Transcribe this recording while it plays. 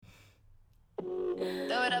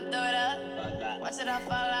throw it up. Watch it all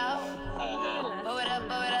fall out. Blow it up,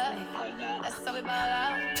 blow it up. That's how we ball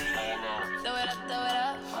out. Throw it up, throw it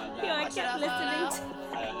up. Yo, I Watch it all kept fall listening out.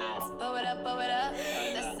 to Blow it up, blow it up.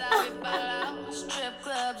 That's how we ball out. Strip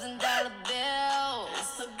clubs and dollar bills.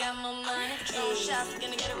 Still got my money. Throwing shots,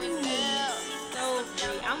 gonna get a refill. so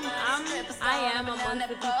free. I am amongst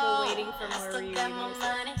the people waiting for more reunion music.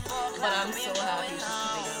 But I'm so happy she's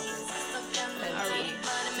coming out with Fenty.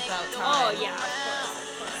 It's about time. Oh yeah,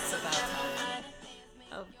 It's about time.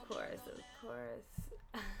 of course.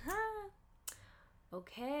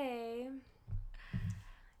 Okay.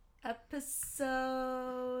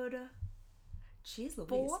 Episode. Jeez Louise.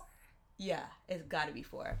 4? Yeah, it's gotta be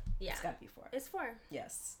 4. Yeah. It's gotta be 4. It's 4.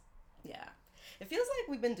 Yes. Yeah. It feels like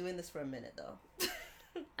we've been doing this for a minute though.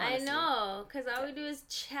 I Honestly. know, cause all we do is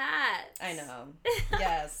chat. I know.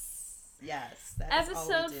 Yes. Yes. That is all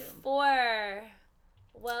we Episode do. 4.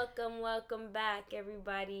 Welcome back,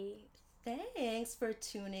 everybody. Thanks for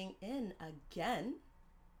tuning in again.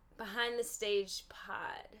 Behind the Stage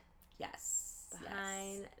Pod. Yes.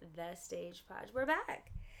 Behind the Stage Pod. We're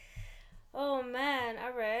back. Oh man,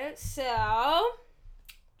 all right. So,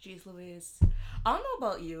 Jeez Louise. I don't know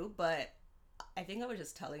about you, but I think I was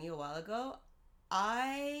just telling you a while ago,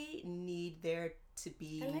 I need there to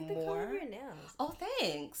be I like the more. color of your nails. Oh,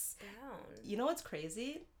 thanks. Down. You know what's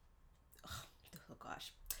crazy? Oh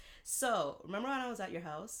gosh. So, remember when I was at your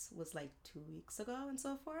house? Was like 2 weeks ago and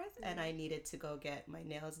so forth, and I needed to go get my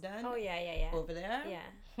nails done. Oh yeah. Over there.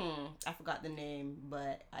 Yeah. I forgot the name,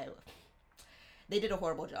 but they did a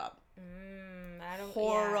horrible job. I don't.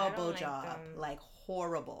 Horrible like job. them. Like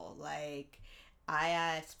horrible. Like I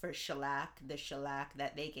asked for shellac, the shellac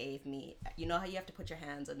that they gave me. You know how you have to put your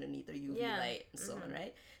hands underneath the UV Yeah. light and so on,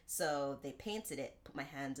 right? So they painted it, put my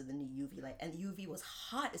hands in the UV light, and the UV was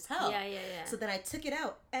hot as hell. Yeah. So then I took it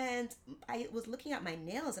out, and I was looking at my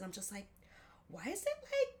nails, and I'm just like, why is it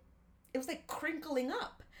like, it was like crinkling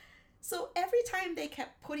up. So every time they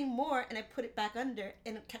kept putting more, and I put it back under,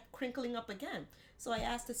 and it kept crinkling up again. So I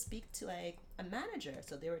asked to speak to like a manager.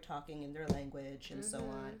 So they were talking in their language and so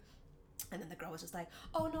on. And then the girl was just like,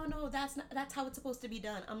 oh no, that's how it's supposed to be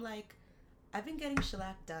done. I'm like, I've been getting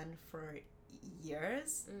shellac done for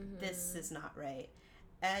years. This is not right.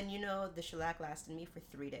 And you know, the shellac lasted me for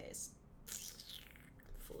 3 days.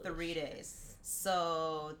 3 days.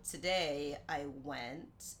 So today I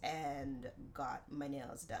went and got my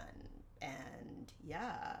nails done. And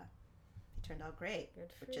yeah, it turned out great.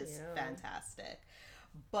 Good for which is you. fantastic.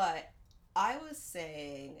 But I was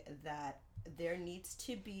saying that there needs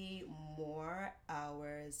to be more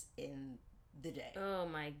hours in the day. Oh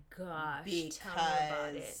my gosh. Tell me about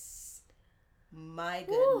it. Because my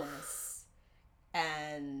goodness.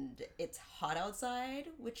 And it's hot outside,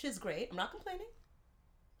 which is great. I'm not complaining.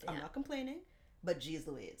 I'm Yeah. not complaining. But geez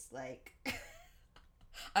Louise, like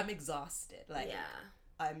I'm exhausted. Like Yeah.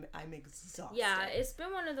 I'm exhausted. Yeah, it's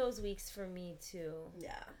been one of those weeks for me too.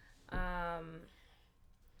 Yeah.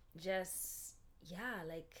 Just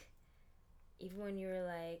like even when you were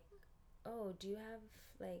like, oh, do you have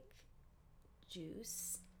like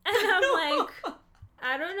juice? And I'm like,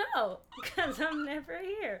 I don't know, because I'm never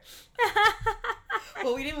here.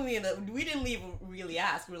 Well, we didn't really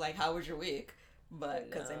ask. We were like, how was your week?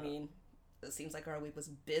 But because I mean, it seems like our week was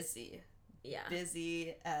busy. Yeah.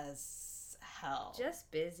 Busy as hell.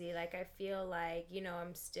 Just busy. Like I feel like,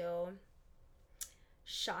 I'm still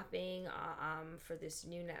shopping for this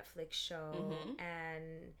new Netflix show,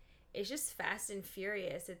 and it's just Fast and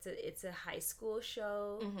Furious. It's a high school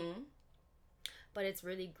show. But it's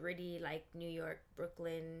really gritty, like New York,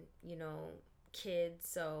 Brooklyn, kids.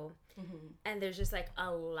 So, and there's just like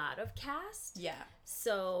a lot of cast. Yeah.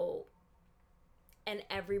 So, and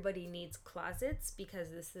everybody needs closets because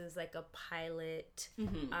this is like a pilot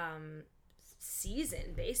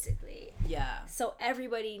season, basically. Yeah. So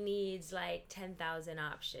everybody needs like 10,000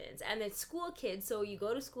 options. And it's school kids, so you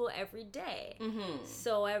go to school every day.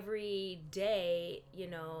 So every day,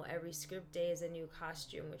 every script day is a new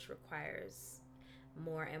costume, which requires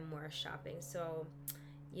more and more shopping. So,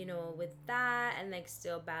 with that and like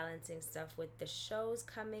still balancing stuff with the shows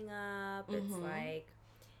coming up, it's like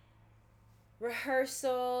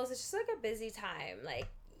rehearsals. It's just like a busy time. Like,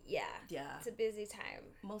 yeah. It's a busy time.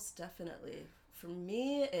 Most definitely. For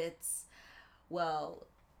me, it's,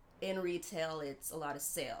 in retail, it's a lot of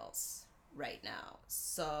sales right now.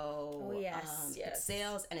 So, yes. it's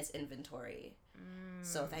sales and it's inventory.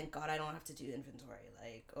 So thank God I don't have to do inventory.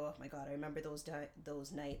 Like, oh my God, I remember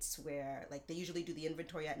those nights where like they usually do the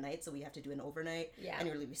inventory at night, so we have to do an overnight. Yeah. And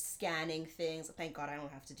you're really scanning things. Thank God I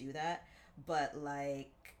don't have to do that. But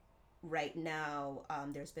like right now,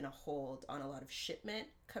 there's been a hold on a lot of shipment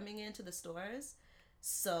coming into the stores.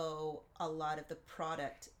 So a lot of the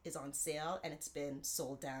product is on sale and it's been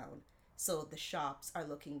sold down. So the shops are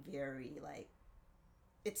looking very like,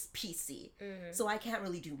 it's PC. So I can't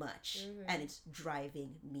really do much. And it's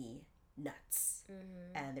driving me nuts.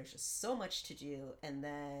 And there's just so much to do. And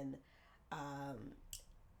then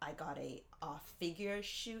I got a off-figure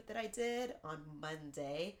shoot that I did on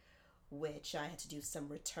Monday, which I had to do some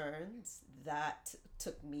returns. That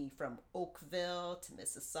took me from Oakville to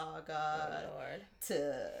Mississauga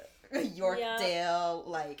to Yorkdale.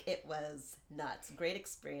 Like, it was nuts. Great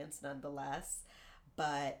experience nonetheless,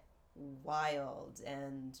 but wild.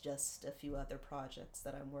 And just a few other projects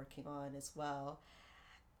that I'm working on as well.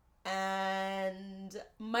 And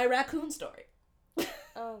my raccoon story.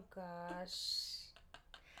 Oh gosh.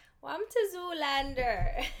 Well, I'm to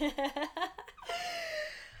Zoolander.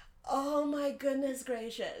 Oh my goodness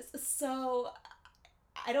gracious. So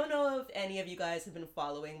I don't know if any of you guys have been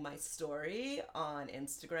following my story on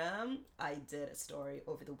Instagram. I did a story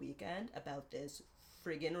over the weekend about this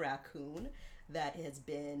friggin' raccoon that has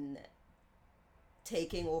been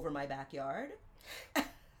taking over my backyard.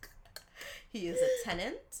 He is a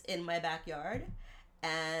tenant in my backyard,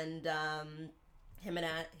 and him and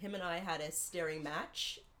I had a staring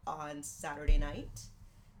match on Saturday night,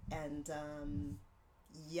 and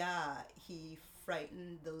he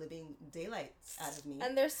frightened the living daylights out of me.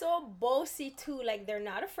 And they're so bossy too, like they're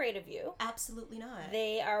not afraid of you. Absolutely not.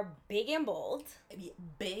 They are big and bold.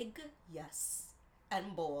 Big, yes,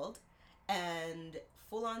 and bold, and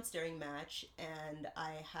full-on staring match. And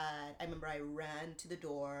I remember I ran to the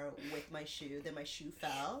door with my shoe, then my shoe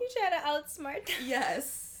fell. You try to outsmart them.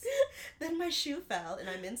 Yes. Then my shoe fell, and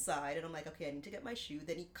I'm inside, and I'm like, okay, I need to get my shoe.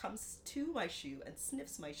 Then he comes to my shoe and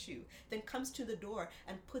sniffs my shoe, then comes to the door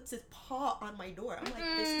and puts his paw on my door. I'm like,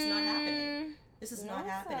 this is not happening. This is not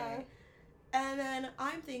happening. And then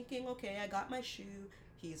I'm thinking, okay, I got my shoe.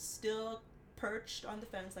 He's still perched on the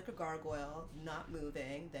fence like a gargoyle, not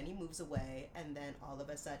moving. Then he moves away, and then all of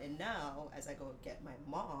a sudden now, as I go get my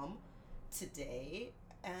mom today,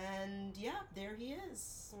 and yeah, there he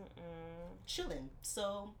is, chilling.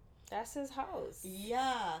 So that's his house.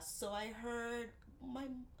 Yeah. So I heard I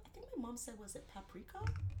think my mom said, was it paprika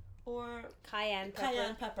or cayenne pepper?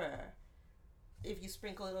 Cayenne pepper. If you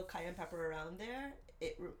sprinkle a little cayenne pepper around there,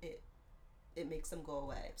 it makes them go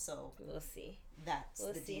away. So we'll see. That's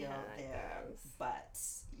the deal there. But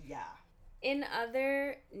yeah. In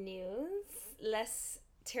other news, less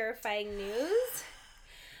terrifying news,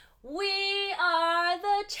 we are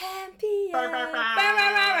the champions.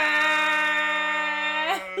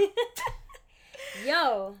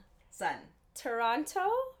 Yo, son. Toronto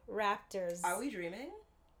Raptors. Are we dreaming?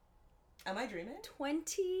 Am I dreaming?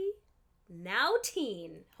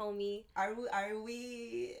 2019, homie. Are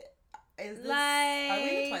we? Is this, like, are we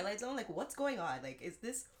in the Twilight Zone? Like, what's going on? Like, is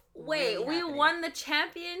this? Wait, really we happening? won the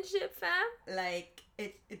championship, fam? Like,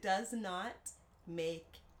 it does not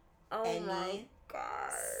make Oh my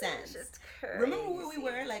gosh, sense. It's crazy. Remember where we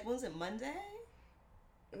were? Like, when was it, Monday?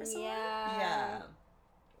 Yeah.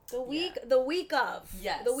 The week of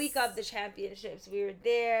the championships, we were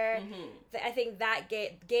there. Mm-hmm. I think that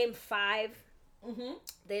game 5. Mm-hmm.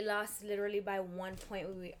 They lost literally by 1 point.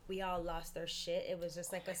 We all lost our shit. It was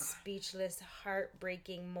just like a speechless,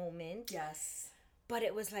 heartbreaking moment. Yes. But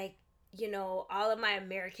it was like, all of my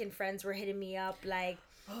American friends were hitting me up like,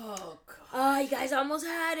 oh God, oh, you guys almost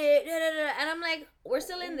had it. And I'm like, we're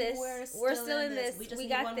still in this. We're still in this. We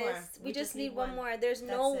got this. We just need one more. There's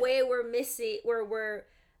no way we're missing. We're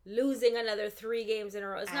losing another 3 games in a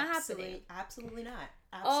row. It's not happening. Absolutely not.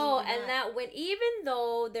 And that when, even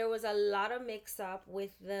though there was a lot of mix up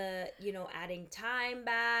with the, adding time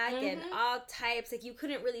back and all types, like you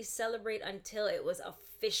couldn't really celebrate until it was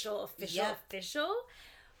official.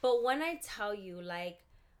 But when I tell you, like,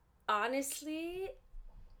 honestly,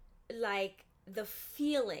 like the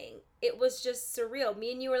feeling, it was just surreal.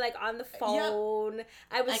 Me and you were like on the phone. Yep.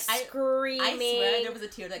 I was screaming. I swear there was a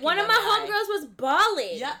tear that came One of my homegirls was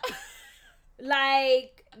bawling. Yeah.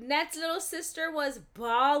 Like, Net's little sister was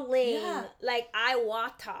bawling. Yeah. Like, I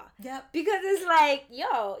wata. Yep. Because it's like,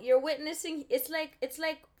 yo, you're witnessing, it's like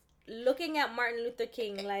looking at Martin Luther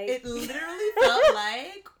King. Like, it literally felt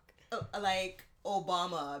like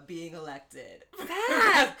Obama being elected.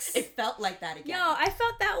 Facts. It felt like that again. Yo, I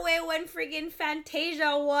felt that way when friggin'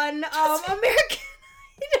 Fantasia won American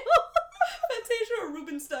Idol. Fantasia or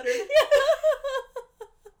Ruben Studdard.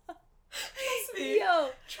 Trust me.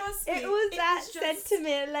 Yo, Trust me. It was that just-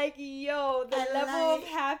 sentiment, like, yo, the And, level of like,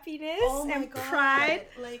 happiness Oh my and god. pride.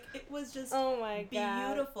 Like, it was just Oh my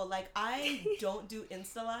god. beautiful. Like, I don't do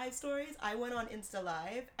Insta Live stories. I went on Insta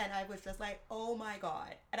Live and I was just like, oh my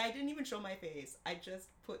god. And I didn't even show my face. I just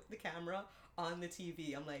put the camera on the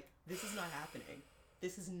TV. I'm like, this is not happening.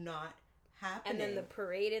 This is not happening. And then the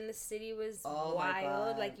parade in the city was Oh my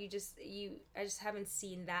wild. God. Like I just haven't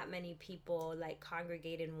seen that many people like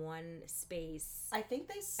congregate in one space. I think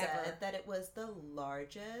they said Ever. that it was the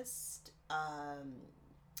largest,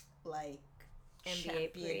 like, NBA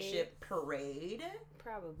championship parade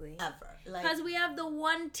Probably. ever. Like, Because we have the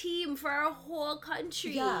one team for our whole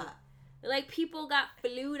country. yeah. Like, people got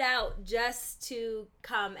flued out just to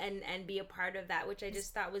come and be a part of that, which I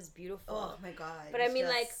just thought was beautiful. Oh my god. But I it's mean,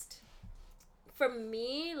 like, just- for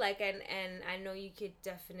me, like, and I know you could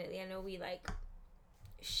definitely, I know we, like,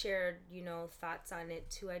 shared, you know, thoughts on it,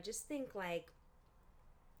 too. I just think, like,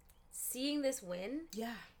 seeing this win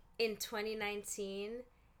yeah. in 2019,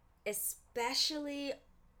 especially,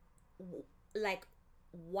 like,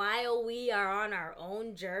 while we are on our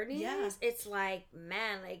own journeys, Yeah. it's like,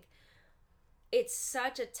 man, like, it's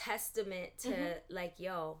such a testament to, like,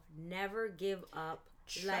 yo, never give up.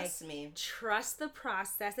 Trust me. Trust the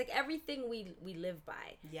process. Like, everything we live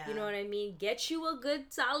by. Yeah. You know what I mean? Get you a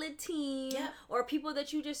good, solid team. Yeah. Or people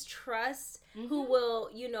that you just trust who will,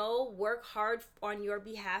 you know, work hard on your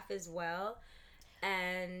behalf as well.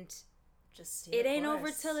 And Just it ain't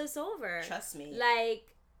over till it's over. Trust me. Like,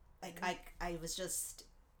 I was just,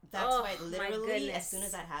 that's Oh, why my literally goodness. as soon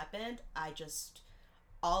as that happened, I just,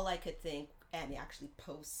 all I could think and actually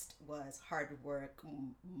post was hard work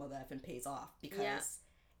mother effing pays off, because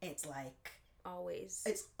it's like, always.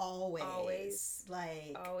 it's always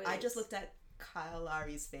like, I Always. just looked at Kyle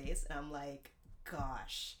Lowry's face and I'm like,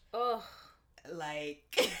 gosh, Oh.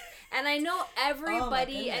 like, And I know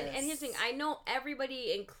everybody, Oh, my and here's the thing, I know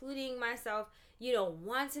everybody, including myself, you know,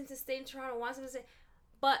 wants him to stay in Toronto, wants him to stay.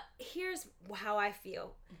 But here's how I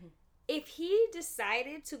feel. If he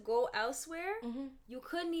decided to go elsewhere, you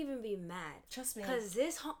couldn't even be mad. trust me. Because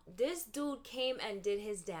this dude came and did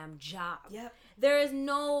his damn job. Yep. There is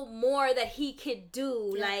no more that he could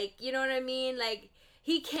do. Yeah. Like, you know what I mean? Like,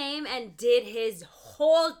 he came and did his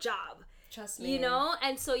whole job. Trust me. You know?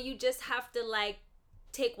 And so you just have to, like,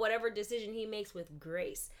 take whatever decision he makes with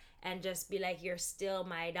grace and just be like, you're still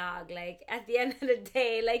my dog. Like, at the end of the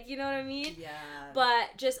day, like, you know what I mean? Yeah.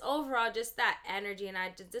 But just overall, just that energy, and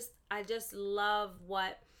I just love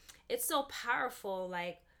what, it's so powerful,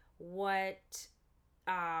 like,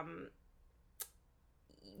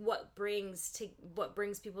 what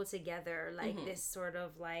brings people together, like, this sort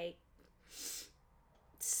of, like,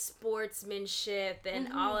 sportsmanship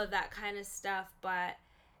and all of that kind of stuff. But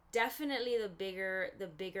definitely the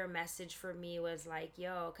bigger message for me was like,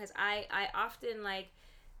 yo, because I often, like,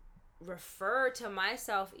 refer to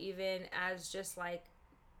myself even as just like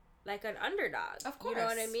an underdog. Of course. You know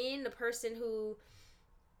what I mean? The person who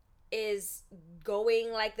is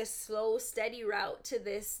going, like, the slow, steady route to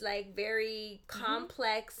this, like, very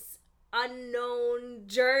complex, unknown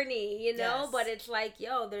journey, you know? Yes. But it's like,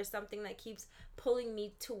 yo, there's something that keeps pulling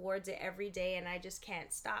me towards it every day, and I just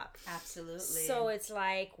can't stop. Absolutely. So it's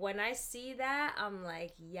like, when I see that, I'm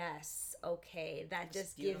like, yes, okay, that It's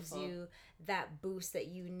just gives beautiful. you that boost that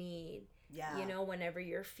you need, yeah. you know, whenever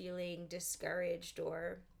you're feeling discouraged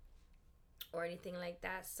or anything like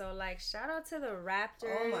that. So, like, shout out to the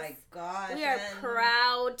Raptors. Oh my gosh. We are and-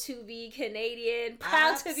 proud to be Canadian,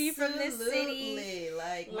 proud to be from this city. Absolutely.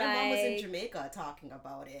 Like, my mom was in Like- Jamaica talking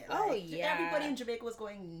about it. Oh, Like, yeah. Everybody in Jamaica was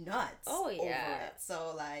going nuts Oh, over yeah. it.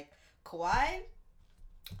 So, like, Kawhi, I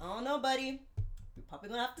don't know, buddy. You're probably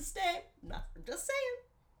going to have to stay. Just saying.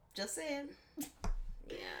 Just saying.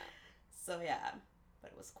 Yeah. So, yeah.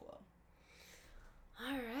 But it was cool.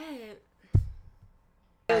 All right.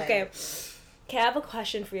 Okay. Okay, I have a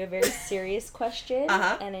question for you, a very serious question.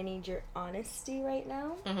 Uh-huh. And I need your honesty right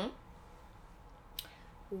now. Mm-hmm.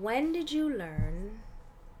 When did you learn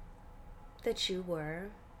that you were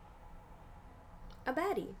a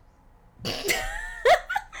baddie?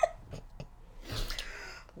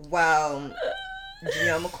 Wow.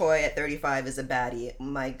 Janelle McCoy at 35 is a baddie.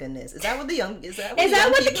 My goodness. Is that what the young... Is that what, Is that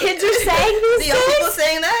young what the people- kids are saying The these young people days?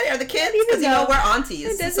 saying that? Are the kids? even Because, you know, know. we're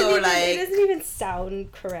aunties. It So, it like... doesn't even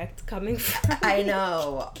sound correct coming from I me.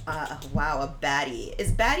 know. Wow, a baddie.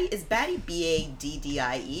 Is baddie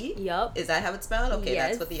B-A-D-D-I-E? Yup, Is that how it's spelled? Okay, Yes.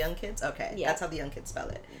 that's what the young kids... Okay, Yeah. that's how the young kids spell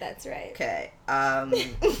it. that's right. Okay.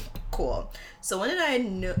 Cool. So when did I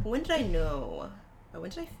know... When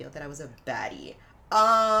did I feel that I was a baddie?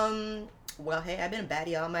 Well, hey, I've been a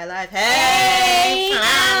baddie all my life. Hey!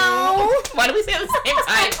 Ow! Why do we say it at the same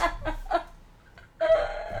time?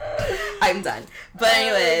 I'm done. But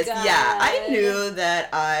anyways, yeah, I knew that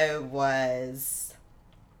I was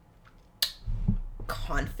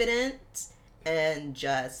confident and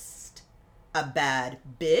just a bad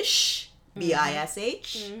bish,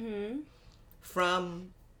 B-I-S-H,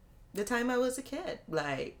 from the time I was a kid.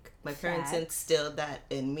 Like, my parents instilled that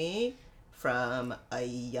in me from a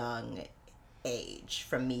young age,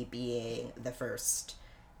 from me being the first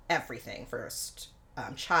everything, first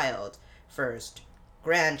child, first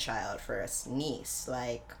grandchild, first niece.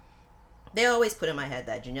 Like, they always put in my head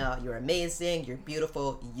that, Janelle, you're amazing, you're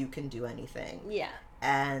beautiful, you can do anything. Yeah.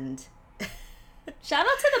 And shout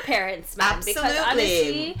out to the parents, man. Absolutely. Because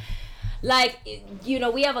honestly, like, you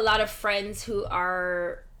know, we have a lot of friends who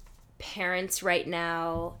are parents right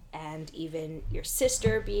now, and even your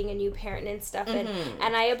sister being a new parent and stuff, and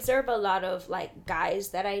I observe a lot of like guys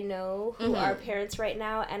that I know who are parents right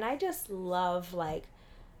now, and I just love like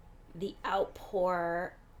the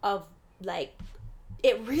outpour of like,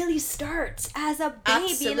 it really starts as a baby.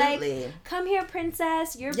 Absolutely. Like, come here,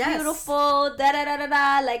 princess, you're Yes. beautiful, da da da da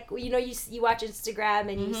da. Like, you know, you watch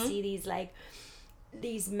Instagram and you see these like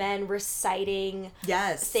these men reciting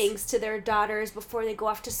things to their daughters before they go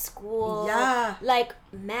off to school. Yeah. Like,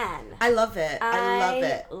 man. I love it.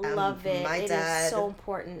 I love it. My It dad, is so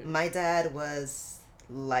important. My dad was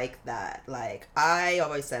like that. Like, I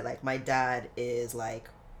always said, like, my dad is like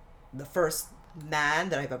the first man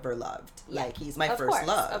that I've ever loved. Yeah. Like, he's my Of first course,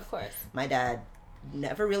 love. Of course. My dad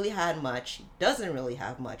never really had much. He doesn't really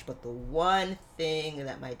have much. But the one thing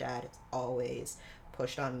that my dad has always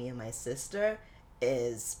pushed on me and my sister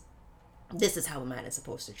is, this is how a man is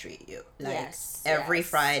supposed to treat you. Like, every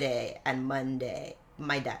Friday and Monday,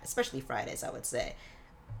 my dad, especially Fridays, I would say,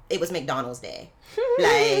 it was McDonald's day.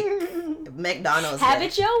 Like, McDonald's Have day.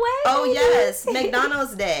 it your way. Oh, yes,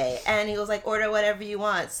 McDonald's day. And he was like, order whatever you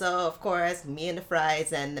want. So, of course, me and the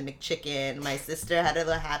fries and the McChicken. My sister had a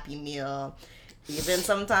little Happy Meal. Even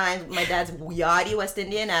sometimes my dad's yachty West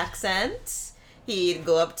Indian accent. He'd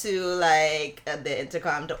go up to, like, the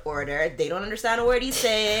intercom to order. They don't understand a word he's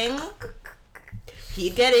saying.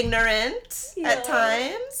 He'd get ignorant at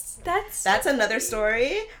times. That's another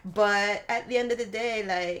story. But at the end of the day,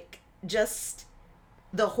 like, just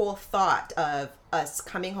the whole thought of us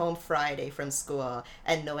coming home Friday from school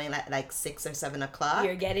and knowing that, like, 6 or 7 o'clock,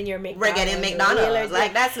 you're getting your McDonald's. we're getting McDonald's.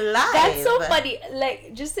 Like, that's live. That's so funny.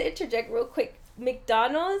 Like, just to interject real quick,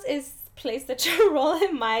 McDonald's is played such a role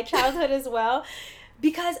in my childhood as well,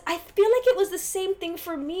 because I feel like it was the same thing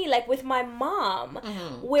for me, like with my mom,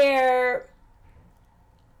 where,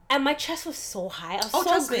 and my chest was so high. I was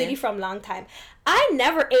so greedy from a long time. I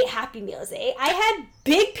never ate Happy Meals, I had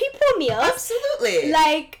big people meals. Absolutely.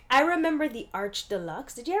 Like, I remember the Arch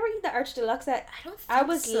Deluxe. Did you ever eat the Arch Deluxe? I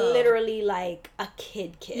was literally like a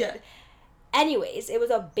kid. Yeah. Anyways, it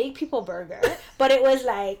was a big people burger, but it was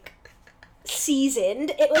like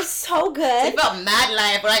seasoned. It was so good. So you felt mad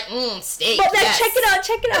life, like, steak. But then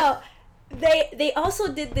check it out. They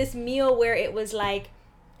also did this meal where it was like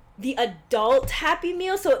the adult Happy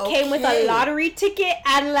Meal, so it came with a lottery ticket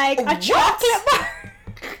and like a chocolate bar.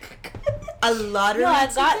 A lottery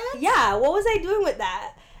ticket? Yeah, what was I doing with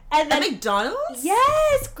that? And then at McDonald's?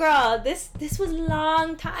 Yes, girl. This was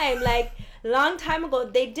long time ago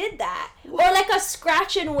they did that. What? Or like a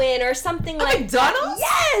scratch and win or something like McDonald's?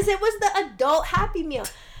 That. Yes, it was the adult Happy Meal.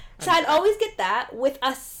 So I'd always get that with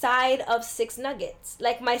a side of 6 nuggets.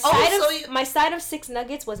 Like my side of 6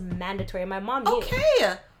 nuggets was mandatory. My mom knew.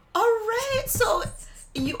 Okay. All right. So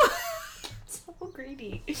you so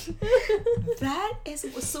greedy. That is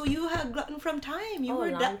so you had glutton from time. You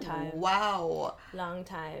were long time. Wow. Long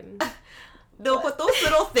time. No, but those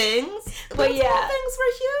little things, little things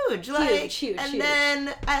were huge. Like, huge.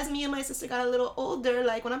 Then as me and my sister got a little older,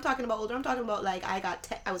 like when I'm talking about older, I'm talking about like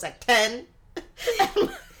I was like 10.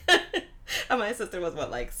 And my sister was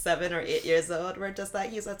like 7 or 8 years old. We're just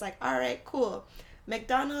like, he's like, all right, cool.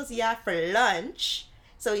 McDonald's, yeah, for lunch.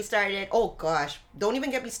 So he started, oh gosh, don't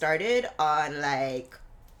even get me started on like,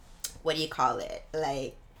 what do you call it?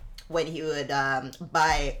 Like when he would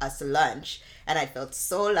buy us lunch, and I felt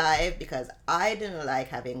so live because I didn't like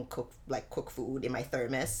having cook food in my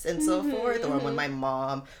thermos and so forth, or when my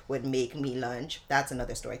mom would make me lunch. That's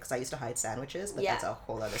another story because I used to hide sandwiches, but that's a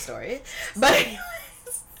whole other story. But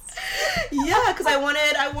yeah, because I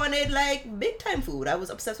wanted like big time food. I was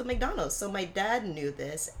obsessed with McDonald's. So my dad knew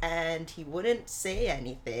this, and he wouldn't say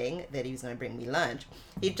anything that he was gonna bring me lunch.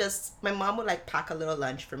 My mom would like pack a little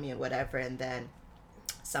lunch for me and whatever, and then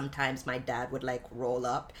sometimes my dad would like roll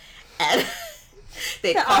up and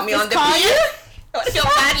they'd call me on the PA. I feel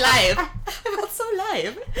bad live. I felt so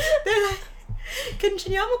live. They're like, can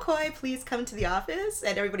Janelle McCoy please come to the office?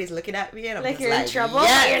 And everybody's looking at me, and I'm Like just you're like, in trouble.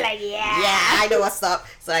 yeah. You're like, yeah. Yeah, I know what's up.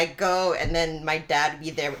 So I go, and then my dad would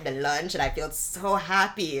be there with the lunch, and I feel so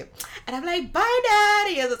happy. And I'm like, bye, Dad.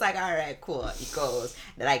 He was just like, all right, cool. He goes.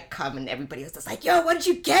 Then I come, and everybody was just like, yo, what did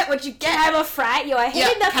you get? What did you get? Can I have a fry? Yo, I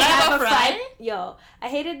hated Yeah, the can I have a fry? Yo, I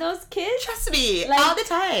hated those kids. Trust me, Like, all the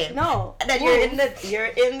time. No. And then you're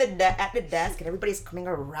at the desk, and everybody's coming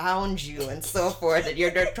around you and so forth, and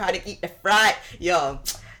you're there trying to eat the fry. Yo,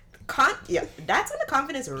 that's when the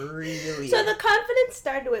confidence really. So the confidence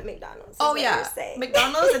started with McDonald's. Oh yeah,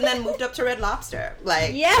 McDonald's, and then moved up to Red Lobster.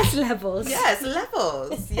 Like Yes, levels. yes,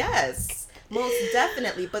 levels. Yes, most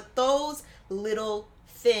definitely. But those little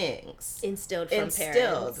things Instilled from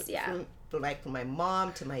parents. Yeah. from my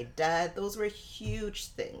mom to my dad, those were huge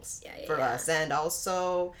things for yeah. us, and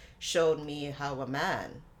also showed me how a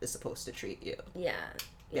man is supposed to treat you. Yeah.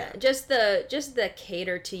 Yeah. Just the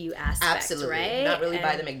cater to you aspect, Absolutely, right? not really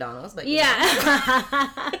by And- the McDonald's, but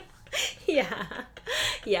Yeah. yeah.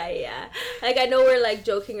 Yeah. Like I know we're like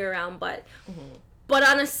joking around, but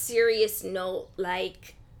on a serious note,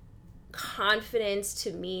 like confidence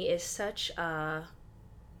to me is such a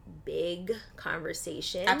big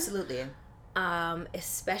conversation. absolutely.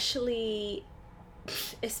 Especially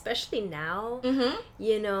now, Mm-hmm.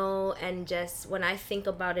 you know, and just when I think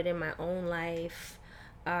about it in my own life,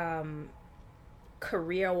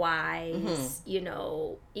 career wise, you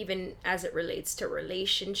know, even as it relates to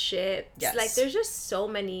relationships, Yes. like there's just so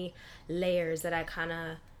many layers that I kind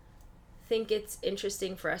of think it's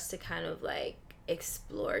interesting for us to kind of like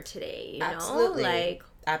explore today, you Absolutely. know, like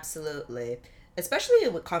Absolutely. Especially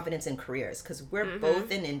with confidence in careers, because we're both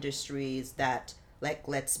in industries that, like,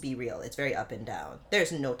 let's be real, it's very up and down. There's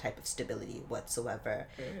no type of stability whatsoever.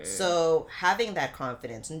 So having that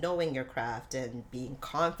confidence, knowing your craft, and being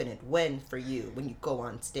confident when you go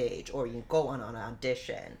on stage or you go on an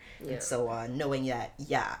audition and so on, knowing that,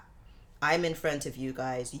 yeah, I'm in front of you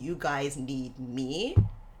guys need me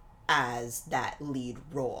as that lead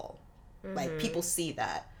role. Like, people see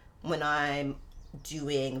that when I'm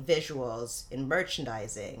doing visuals in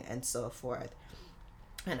merchandising and so forth,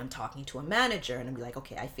 and I'm talking to a manager, and I'm like,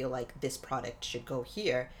 okay, I feel like this product should go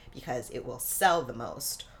here because it will sell the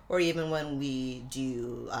most. Or even when we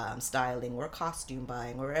do styling or costume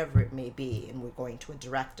buying or wherever it may be, and we're going to a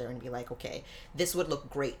director and be like, okay, this would look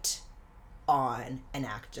great on an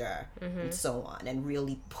actor and so on, and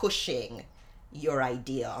really pushing your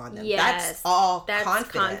idea on them. Yes, That's all that's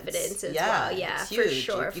confidence as well. Yeah, it's for huge.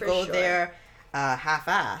 sure, If you for go sure. there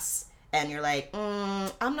half-ass and you're like,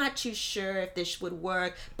 I'm not too sure if this would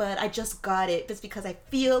work, but I just got it just because I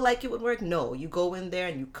feel like it would work. No, you go in there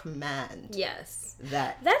and you command Yes.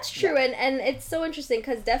 that. That's true, and it's so interesting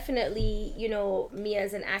because definitely, you know, me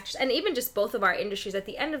as an actress, and even just both of our industries, at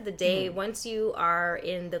the end of the day, once you are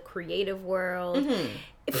in the creative world,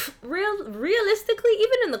 realistically,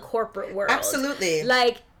 even in the corporate world, Absolutely.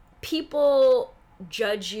 like people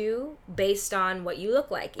judge you based on what you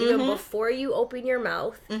look like, even before you open your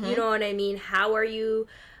mouth. You know what I mean? How are you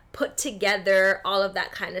put together? All of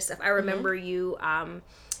that kind of stuff. I remember you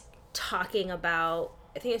talking about,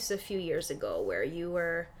 I think it's a few years ago, where you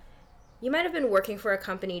might have been working for a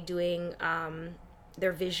company doing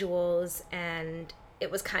their visuals, and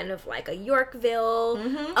it was kind of like a Yorkville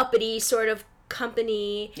uppity sort of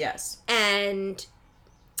company. Yes. And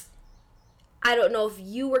I don't know if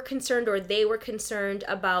you were concerned or they were concerned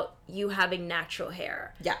about you having natural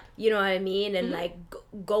hair. Yeah. You know what I mean? And like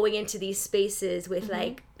going into these spaces with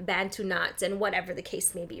like Bantu knots and whatever the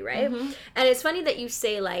case may be, right? And it's funny that you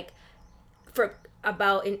say like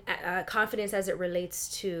about confidence as it relates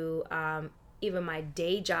to even my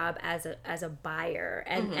day job as a buyer,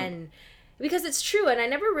 and because it's true, and I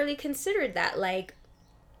never really considered that. Like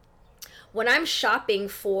when I'm shopping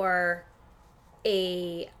for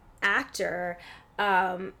a actor,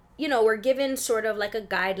 you know, we're given sort of like a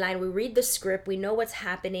guideline. We read the script, we know what's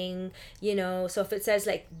happening, you know. So if it says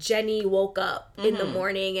like Jenny woke up in the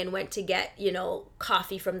morning and went to get, you know,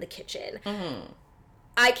 coffee from the kitchen,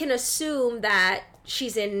 I can assume that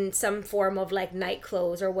she's in some form of like night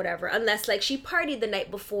clothes or whatever, unless like she partied the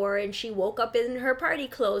night before and she woke up in her party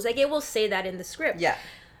clothes. Like it will say that in the script. Yeah.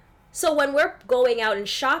 So when we're going out and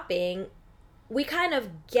shopping, we kind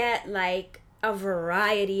of get like a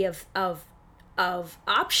variety of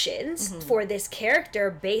options for this character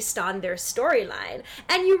based on their storyline.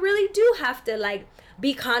 And you really do have to like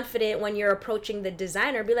be confident when you're approaching the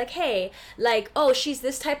designer. Be like, hey, like, oh, she's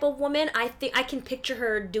this type of woman. I think I can picture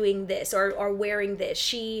her doing this or wearing this.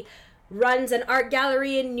 She runs an art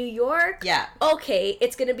gallery in New York, Yeah. okay,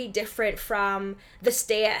 it's gonna be different from the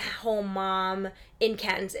stay-at-home mom in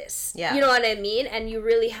Kansas. Yeah. You know what I mean? And you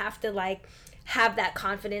really have to like have that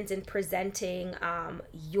confidence in presenting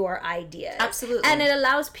your ideas. Absolutely. And it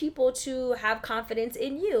allows people to have confidence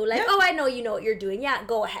in you. Like, Yeah. oh, I know you know what you're doing. Yeah,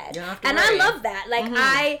 go ahead. You don't have to And worry. I love that. Like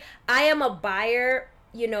I am a buyer,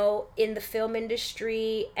 you know, in the film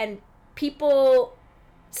industry, and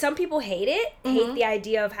some people hate it, hate the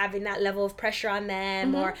idea of having that level of pressure on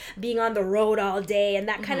them or being on the road all day and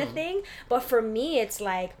that kind of thing. But for me, it's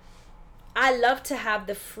like, I love to have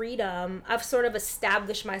the freedom. I've sort of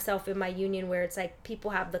established myself in my union where it's like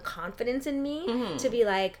people have the confidence in me to be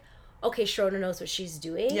like, okay, Shrona knows what she's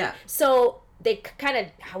doing. Yeah. So they kind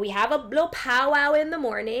of, we have a little powwow in the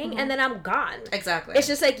morning and then I'm gone. Exactly. It's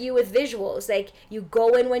just like you with visuals. Like you go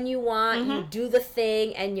in when you want, you do the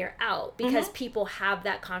thing, and you're out because people have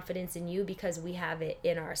that confidence in you because we have it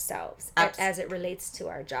in ourselves as it relates to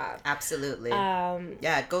our job. Absolutely.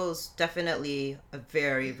 Yeah, it goes definitely a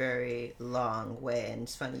very, very long way. And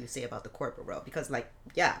it's funny you say about the corporate world because, like,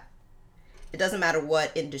 yeah, it doesn't matter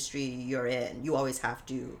what industry you're in, you always have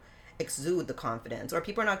to exude the confidence, or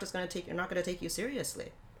people are not going to take you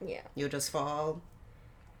seriously. Yeah. You'll just fall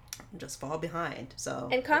behind. So,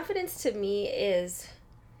 And confidence to me is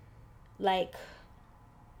like,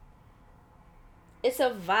 it's a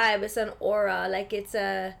vibe, it's an aura, like it's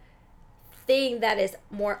a thing that is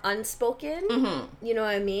more unspoken. You know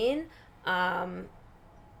what I mean?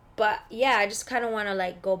 But yeah, I just kind of want to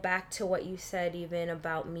like go back to what you said even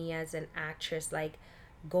about me as an actress, like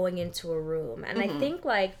going into a room. And I think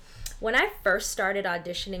like when I first started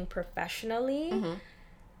auditioning professionally,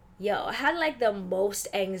 I had like the most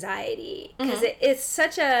anxiety because it's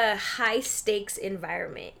such a high stakes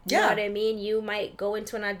environment. You know what I mean? You might go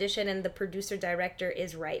into an audition and the producer director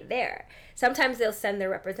is right there. Sometimes they'll send their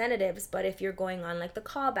representatives, but if you're going on like the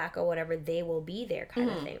callback or whatever, they will be there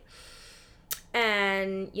kind of thing.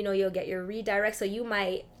 And, you know, you'll get your redirect. So you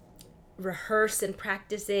might rehearse and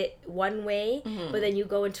practice it one way, but then you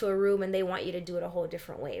go into a room and they want you to do it a whole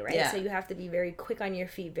different way, right? Yeah. So you have to be very quick on your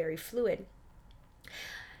feet, very fluid.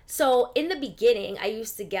 So in the beginning, I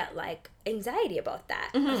used to get like anxiety about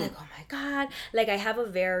that. I was like, oh my God. Like I have a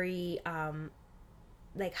very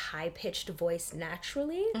like high-pitched voice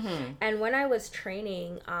naturally. And when I was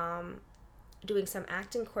training, doing some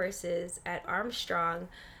acting courses at Armstrong,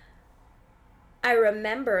 I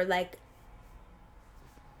remember like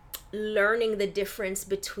learning the difference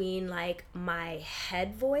between like my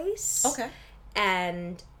head voice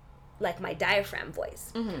and like my diaphragm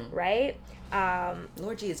voice, right?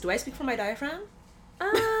 Lord jeez, do I speak for my diaphragm?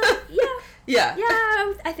 Yeah,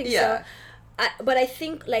 I think Yeah. so. But I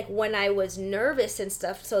think like when I was nervous and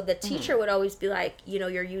stuff, so the teacher would always be like, you know,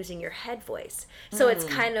 you're using your head voice. So it's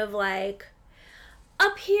kind of like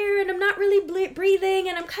up here and I'm not really breathing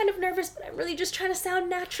and I'm kind of nervous, but I'm really just trying to sound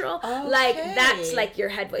natural. Like that's like your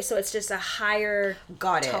head voice. So it's just a higher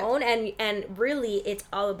tone and really it's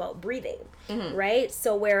all about breathing, right?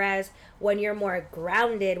 So whereas when you're more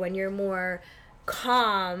grounded, when you're more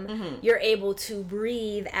calm, you're able to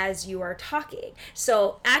breathe as you are talking.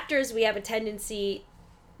 So actors, we have a tendency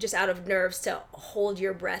just out of nerves to hold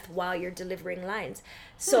your breath while you're delivering lines.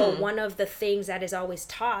 So one of the things that is always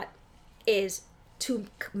taught is to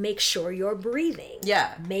make sure you're breathing.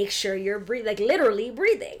 Yeah. Make sure you're breathing, like literally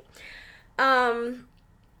breathing.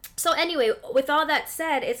 So anyway, with all that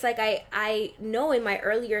said, it's like I know in my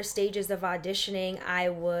earlier stages of auditioning, I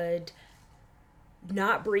would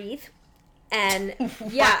not breathe. And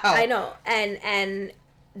yeah, I know. And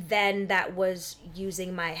then that was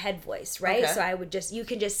using my head voice, right? So I would you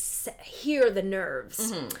can just hear the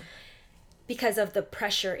nerves because of the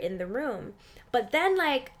pressure in the room. But then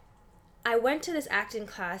like, I went to this acting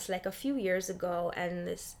class like a few years ago, and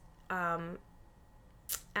this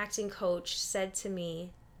acting coach said to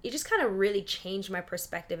me, it just kind of really changed my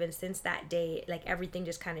perspective. And since that day, like everything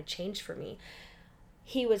just kind of changed for me.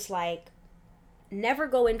 He was like, never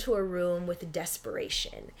go into a room with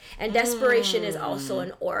desperation. And desperation is also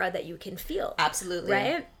an aura that you can feel. Absolutely.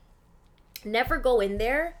 Right? Never go in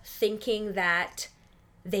there thinking that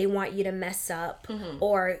they want you to mess up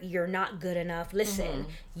or you're not good enough. Listen,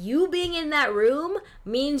 you being in that room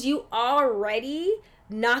means you already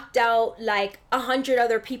knocked out like 100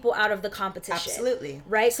 other people out of the competition. Absolutely.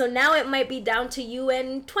 Right? So now it might be down to you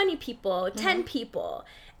and 20 people, 10 people.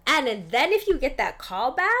 And then if you get that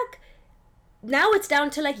call back, now it's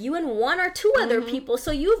down to like you and one or two other people.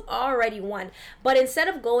 So you've already won. But instead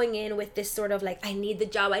of going in with this sort of like, I need the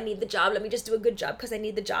job, let me just do a good job because I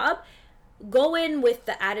need the job. Go in with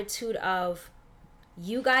the attitude of,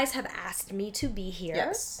 you guys have asked me to be here.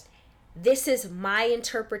 Yes. this is my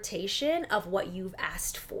interpretation of what you've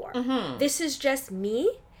asked for. This is just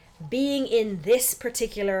me being in this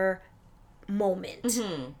particular moment,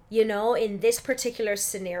 you know, in this particular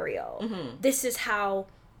scenario. This is how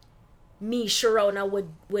me, Sharona,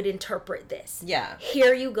 would interpret this. Yeah.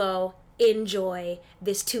 Here you go. Enjoy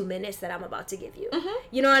this 2 minutes that I'm about to give you.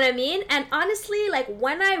 You know what I mean? And honestly, like,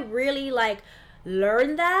 when I really, like,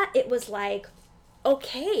 learned that, it was like,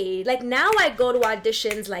 okay, like, now I go to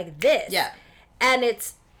auditions like this. Yeah. And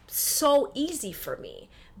it's so easy for me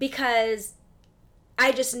because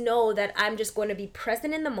I just know that I'm just going to be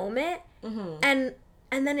present in the moment, and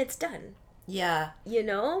then it's done. Yeah. You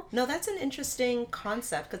know? No, that's an interesting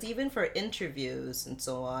concept because even for interviews and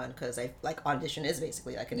so on, because I like audition is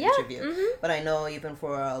basically like an interview, but I know even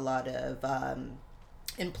for a lot of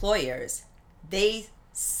employers, they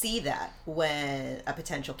see that when a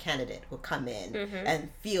potential candidate will come in and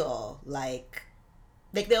feel like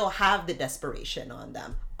they'll have the desperation on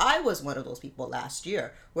them. I was one of those people last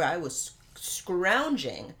year where I was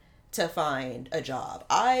scrounging to find a job.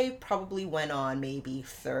 I probably went on maybe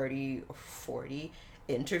 30 or 40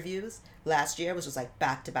 interviews last year. It was just like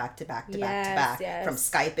back to back to back to back to back, from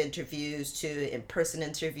Skype interviews to in-person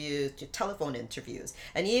interviews to telephone interviews.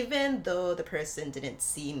 And even though the person didn't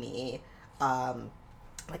see me,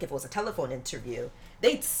 like if it was a telephone interview,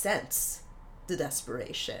 they'd sense the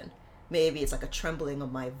desperation. Maybe it's like a trembling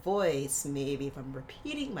of my voice, maybe if I'm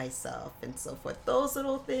repeating myself and so forth. Those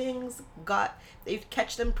little things they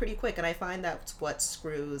catch them pretty quick, and I find that's what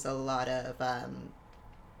screws a lot of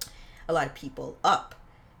people up,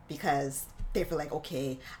 because they feel like,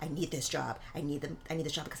 okay, I need this job. I need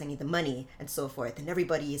this job because I need the money and so forth. And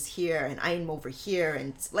everybody is here and I'm over here,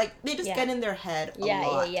 and it's like they just get in their head a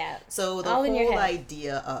lot. Yeah. So the whole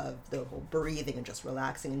idea of the whole breathing and just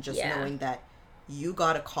relaxing and just knowing that you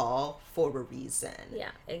got a call for a reason. Yeah,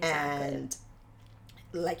 exactly. And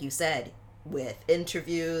like you said, with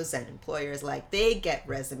interviews and employers, like they get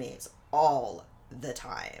resumes all the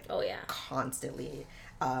time. Oh yeah. Constantly.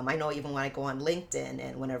 I know even when I go on LinkedIn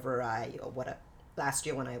and whenever last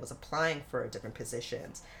year when I was applying for different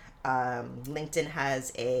positions, LinkedIn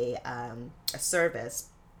has a service,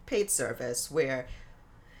 paid service, where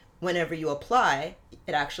whenever you apply,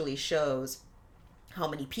 it actually shows how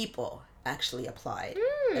many people actually applied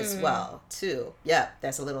as well too. Yeah,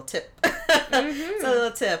 that's a little tip. It's a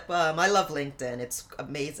little tip. I love LinkedIn. It's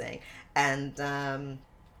amazing. And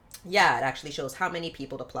it actually shows how many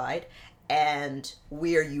people applied and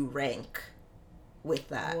where you rank with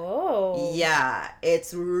that. Whoa. Yeah,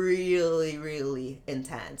 it's really, really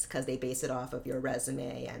intense because they base it off of your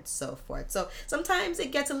resume and so forth. So sometimes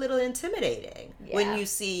it gets a little intimidating when you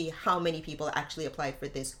see how many people actually applied for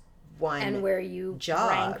this one and where you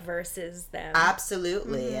rank versus them.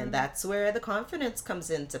 Absolutely. And that's where the confidence comes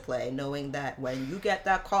into play, knowing that when you get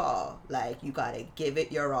that call, like, you gotta give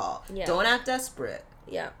it your all. Don't act desperate,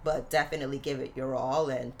 but definitely give it your all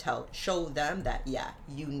and show them that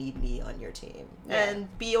you need me on your team,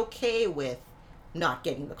 and be okay with not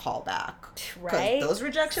getting the call back, right? Those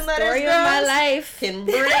rejection letters, story of my life, can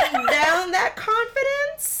break down that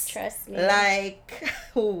confidence. Trust me. Like,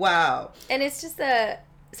 wow. And it's just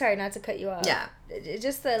sorry, not to cut you off. Yeah. It's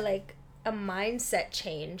just a mindset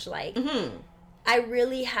change. Like, I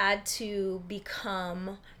really had to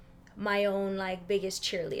become my own, like, biggest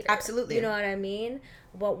cheerleader. Absolutely. You know what I mean?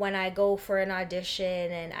 But when I go for an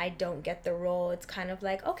audition and I don't get the role, it's kind of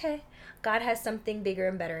like, okay, God has something bigger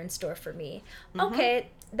and better in store for me. Okay,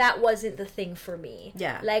 that wasn't the thing for me.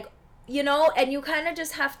 Yeah. Like, you know, and you kind of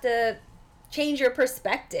just have to change your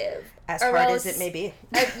perspective. As hard as it may be.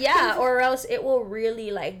 Or else it will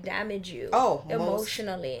really, like, damage you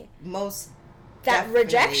emotionally. Most that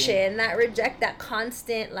definitely. that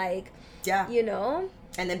constant, like, you know?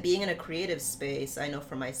 And then being in a creative space, I know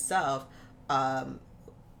for myself,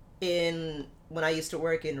 when I used to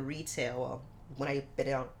work in retail, when I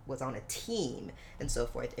was on a team and so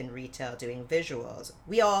forth in retail doing visuals,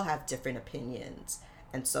 we all have different opinions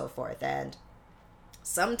and so forth. And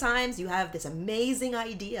sometimes you have this amazing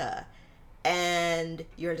idea and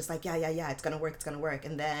you're just like, yeah, it's gonna work.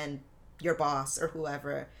 And then your boss or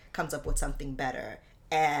whoever comes up with something better.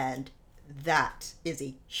 And that is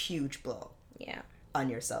a huge blow on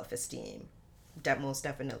your self-esteem. Most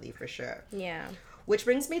definitely, for sure. Yeah. Which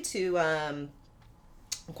brings me to a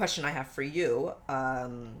question I have for you.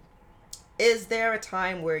 Is there a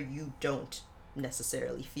time where you don't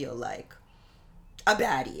necessarily feel like a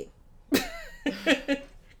baddie?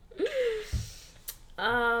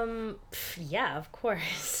 Yeah, of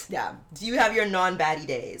course. Yeah. Do you have your non-baddie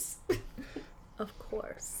days? Of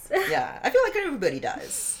course. Yeah. I feel like everybody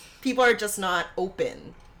does. People are just not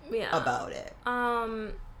open about it?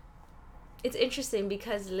 It's interesting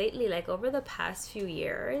because lately, like over the past few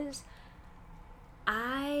years,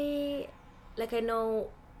 I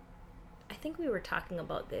think we were talking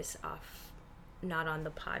about this off, not on the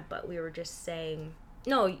pod, but we were just saying,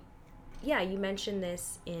 no, yeah, you mentioned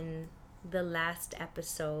this in the last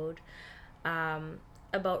episode,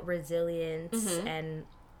 about resilience and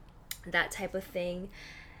that type of thing.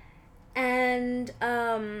 And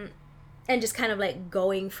just kind of like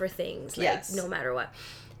going for things, like no matter what.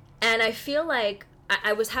 And I feel like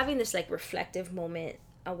I was having this like reflective moment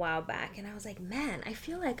a while back, and I was like, man, I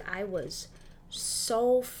feel like I was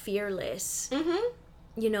so fearless,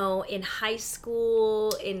 you know, in high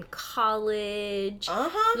school, in college.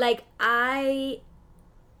 Like my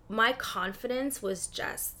confidence was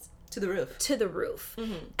just to the roof.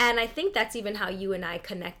 And I think that's even how you and I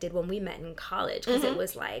connected when we met in college, because it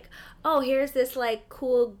was like, oh, here's this like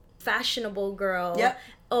cool fashionable girl.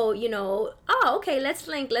 Oh, you know, oh, okay, let's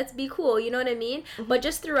link, let's be cool, you know what I mean? But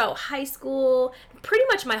just throughout high school, pretty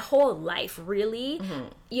much my whole life, really,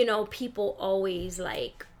 you know, people always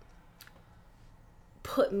like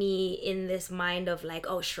put me in this mind of like,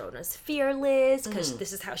 oh, Shrona's fearless because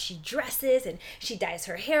this is how she dresses, and she dyes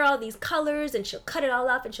her hair all these colors, and she'll cut it all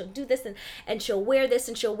off, and she'll do this, and she'll wear this,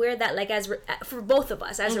 and she'll wear that, like for both of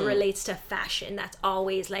us, as it relates to fashion, that's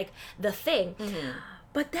always like the thing.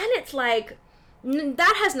 But then it's like,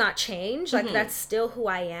 that has not changed, like that's still who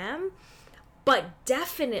I am. But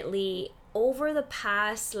definitely over the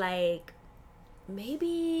past like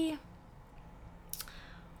maybe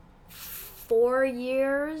 4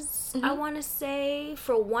 years, I want to say,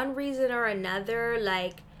 for one reason or another,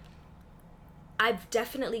 like I've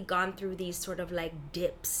definitely gone through these sort of like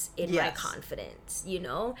dips in my confidence, you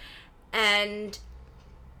know? And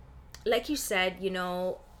like you said, you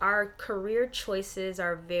know, our career choices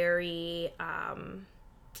are very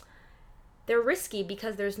they're risky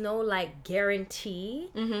because there's no like guarantee,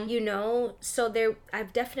 you know. So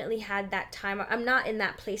I've definitely had that time. I'm not in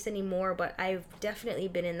that place anymore, but I've definitely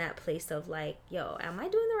been in that place of like, yo, am I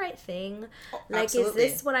doing the right thing? Like, absolutely.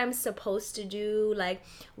 Is this what I'm supposed to do? Like,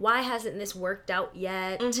 why hasn't this worked out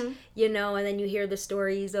yet? You know, and then you hear the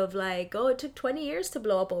stories of like, oh, it took 20 years to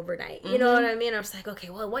blow up overnight. You know what I mean? I was like, okay,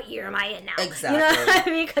 well, what year am I in now? Exactly. You know what I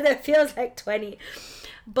mean? Because it feels like 20.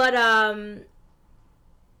 But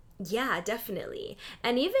yeah, definitely.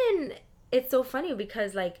 And even, it's so funny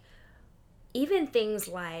because like, even things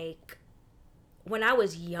like when I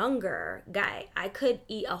was younger, I could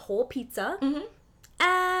eat a whole pizza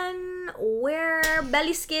and wear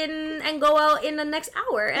belly skin and go out in the next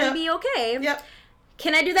hour and be okay.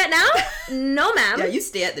 Can I do that now? No, ma'am. Yeah, you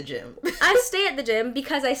stay at the gym. I stay at the gym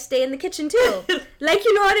because I stay in the kitchen too. Like,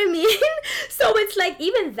 you know what I mean? So it's like,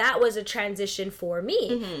 even that was a transition for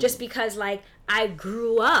me. Just because like I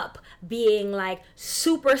grew up being like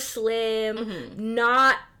super slim,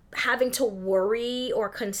 not having to worry or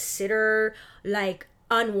consider like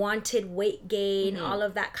unwanted weight gain, all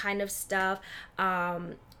of that kind of stuff.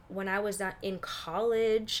 When I was in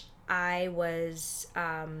college, I was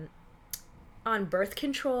on birth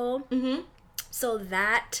control, so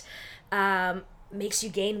that makes you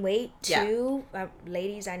gain weight too.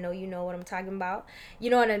 Ladies, I know you know what I'm talking about. You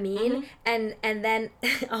know what I mean? And then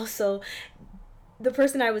also, the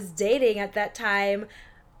person I was dating at that time,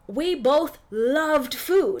 we both loved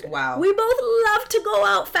food. Wow. We both loved to go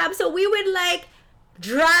out, fam. So we would like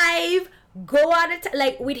drive, go out of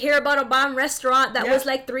like we'd hear about a bomb restaurant that was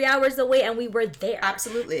like 3 hours away, and we were there.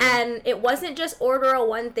 Absolutely. And it wasn't just order a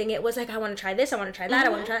one thing. It was like, I want to try this, I want to try that, I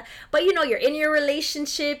want to try that. But you know, you're in your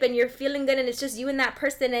relationship and you're feeling good, and it's just you and that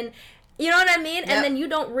person, and you know what I mean? And then you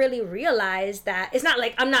don't really realize that it's not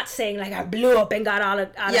like, I'm not saying like I blew up and got out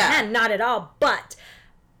of hand, not at all, but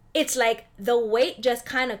it's like the weight just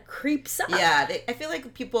kind of creeps up. Yeah, I feel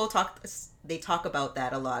like people talk about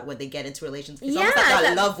that a lot when they get into relationships. It's almost like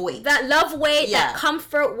that love weight. That love weight, that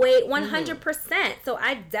comfort weight, 100%. So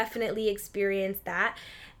I definitely experienced that.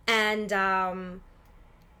 And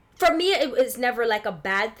for me, it was never like a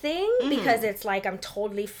bad thing because it's like I'm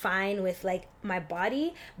totally fine with like my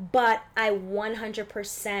body. But I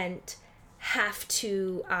 100% have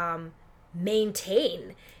to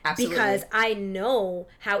maintain. Absolutely. Because I know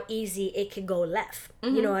how easy it could go left.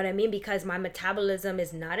 You know what I mean? Because my metabolism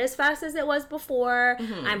is not as fast as it was before.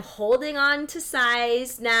 I'm holding on to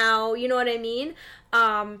size now. You know what I mean?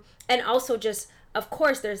 And also just, of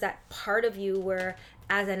course, there's that part of you where,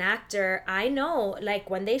 as an actor, I know, like,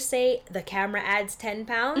 when they say the camera adds 10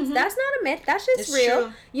 pounds, that's not a myth. That's just real.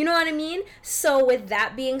 True. You know what I mean? So with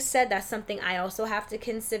that being said, that's something I also have to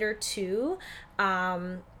consider too.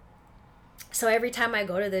 So every time I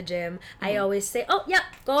go to the gym, I always say, "Oh, yep,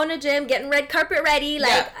 going to gym, getting red carpet ready."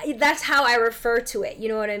 Like that's how I refer to it. You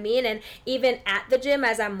know what I mean? And even at the gym,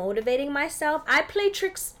 as I'm motivating myself, I play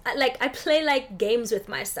tricks. Like I play like games with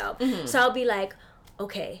myself. So I'll be like,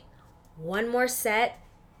 "Okay, one more set,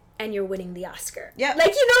 and you're winning the Oscar." Yeah.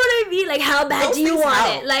 Like, you know what I mean? Like, how bad Those do you things want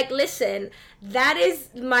help. it? Like, listen, that is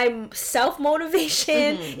my self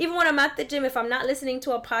motivation. Even when I'm at the gym, if I'm not listening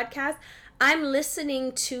to a podcast, I'm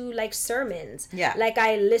listening to like sermons. Yeah. Like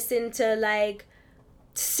I listen to like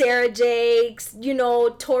Sarah Jakes, you know,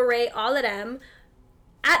 Torre, all of them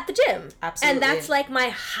at the gym. Absolutely. And that's like my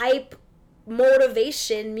hype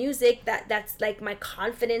motivation music, that's like my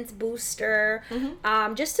confidence booster.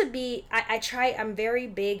 Just to be I'm very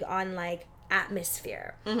big on like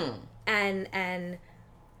atmosphere and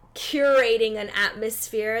curating an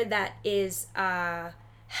atmosphere that is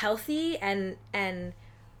healthy and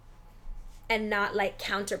not like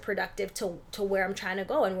counterproductive to where I'm trying to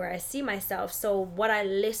go and where I see myself. So what I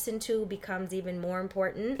listen to becomes even more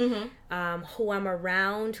important. Who I'm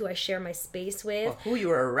around, who I share my space with. Well, who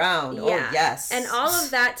you're around. Yeah. Oh, yes. And all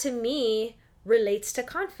of that to me relates to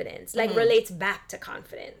confidence. Like relates back to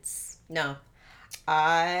confidence. No,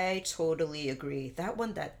 I totally agree. That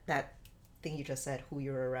one, that thing you just said, who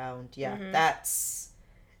you're around. Yeah, that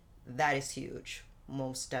is huge.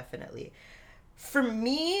 Most definitely. For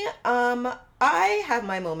me, I have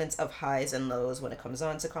my moments of highs and lows when it comes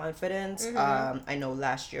on to confidence. I know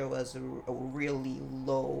last year was a really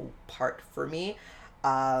low part for me.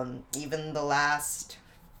 Even the last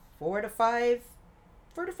 4 to 5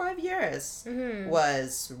 years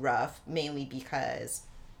was rough, mainly because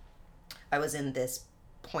I was in this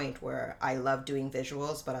point where I love doing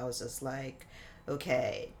visuals, but I was just like,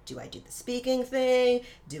 okay, do I do the speaking thing?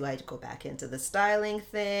 Do I go back into the styling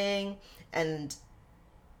thing? And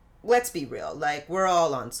let's be real, like we're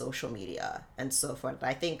all on social media and so forth.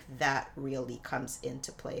 I think that really comes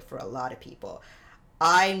into play for a lot of people.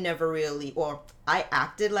 I never really, or I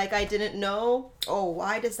acted like I didn't know, oh,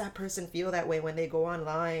 why does that person feel that way when they go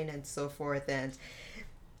online and so forth, and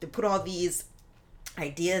they put all these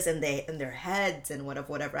ideas in their heads and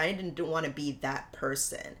whatever. I didn't want to be that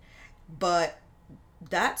person. But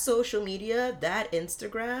that social media, that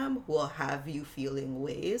Instagram will have you feeling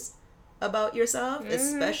ways about yourself,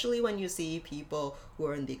 especially when you see people who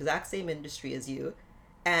are in the exact same industry as you,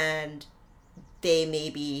 and they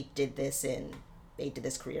maybe did this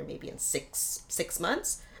career maybe in six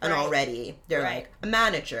months, and already they're like a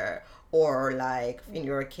manager, or like in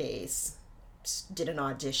your case did an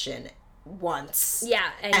audition once,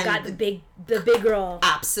 and got the big role.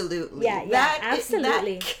 Absolutely.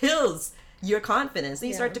 Absolutely. That kills your confidence. Then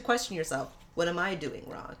you start to question yourself, what am I doing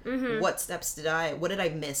wrong? What did I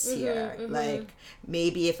miss here? Like,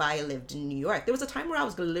 maybe if I lived in New York, there was a time where I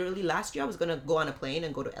was last year I was gonna go on a plane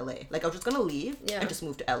and go to LA. Like, I was just gonna leave and just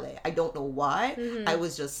move to LA. I don't know why. I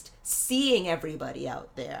was just seeing everybody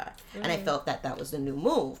out there, and I felt that was the new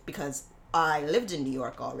move because I lived in New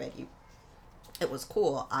York already. It was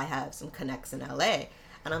cool. I have some connects in LA,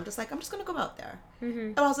 and I'm just like, I'm just gonna go out there.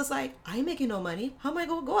 And I was just like, I ain't making no money. How am I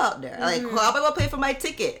gonna go out there? Like, how am I gonna pay for my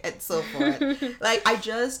ticket and so forth? Like, I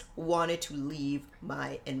just wanted to leave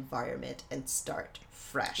my environment and start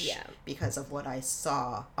fresh because of what I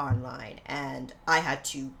saw online, and I had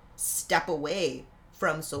to step away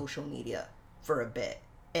from social media for a bit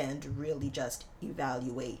and really just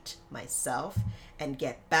evaluate myself and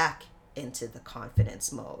get back into the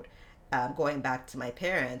confidence mode. Going back to my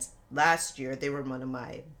parents, last year they were one of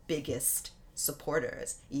my biggest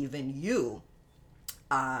supporters. Even you,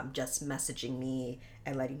 just messaging me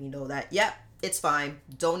and letting me know that, yeah, it's fine,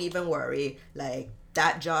 don't even worry, like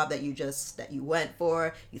that job that you went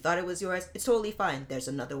for, you thought it was yours, it's totally fine, there's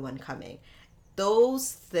another one coming.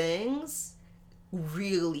 Those things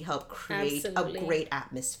really help create a great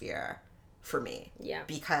atmosphere for me.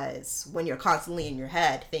 Because when you're constantly in your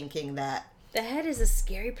head thinking that the head is a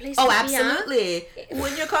scary place to be, absolutely.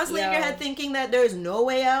 When you're constantly in your head thinking that there's no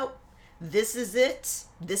way out, this is it,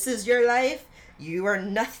 this is your life, you are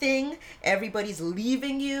nothing, everybody's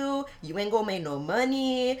leaving you, you ain't gonna make no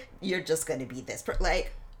money, you're just gonna be this.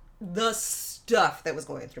 Like, the stuff that was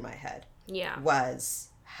going through my head was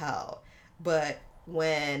hell. But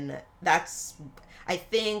I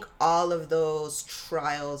think all of those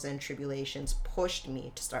trials and tribulations pushed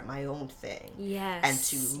me to start my own thing. And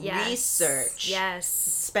to research.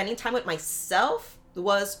 Spending time with myself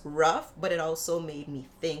was rough, but it also made me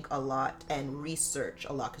think a lot and research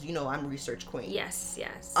a lot, because I'm research queen. Yes.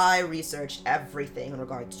 I researched everything in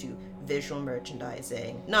regards to visual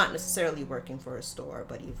merchandising, not necessarily working for a store,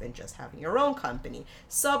 but even just having your own company,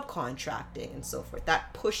 subcontracting, and so forth.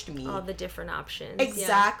 That pushed me All the different options.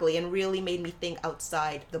 exactly, and really made me think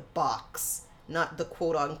outside the box, not the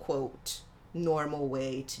quote unquote normal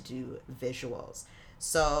way to do visuals.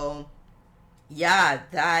 So yeah,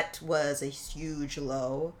 that was a huge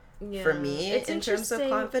low for me It's in terms of interesting.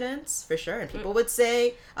 confidence, for sure. And people would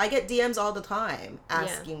say, I get DMs all the time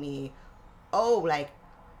asking me, oh, like,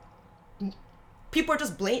 people are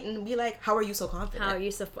just blatant and be like, how are you so confident? How are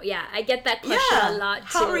you so? Yeah, I get that question a lot too.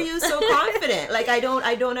 How are you so confident? Like, I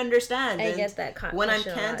don't understand. I And get that when I'm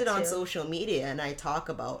question a lot, candid on too. social media and I talk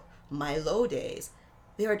about my low days,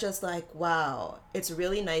 they're just like, wow, it's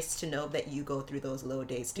really nice to know that you go through those low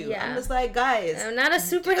days too. Yeah. I'm just like, guys, I'm not a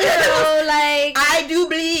superhero. Like, I do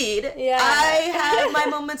bleed. Yeah. I have my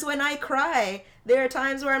moments when I cry. There are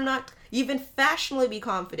times where I'm not even fashionably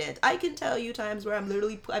confident. I can tell you times where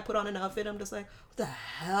I put on an outfit, I'm just like, what the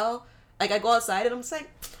hell? Like, I go outside and I'm just like,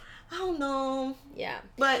 I don't know. yeah.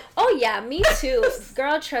 But Oh yeah, me too.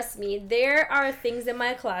 Girl, trust me. There are things in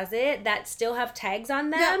my closet that still have tags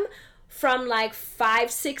on them. Yeah. From like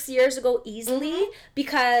 5-6 years ago easily,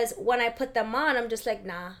 because when I put them on, I'm just like,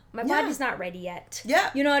 nah, my Yeah. body's not ready yet. Yeah.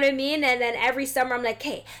 You know what I mean? And then every summer I'm like,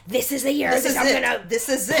 hey, this is the year this is I'm it. gonna This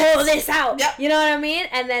is pull it. this out. Yep. You know what I mean?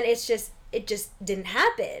 And then it just didn't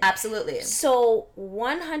happen. Absolutely. So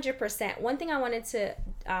 100%. One thing I wanted to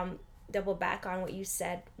double back on what you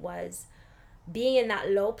said was being in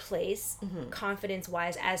that low place, confidence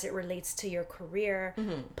wise, as it relates to your career,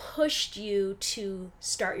 pushed you to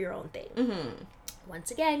start your own thing.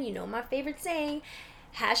 Once again, my favorite saying,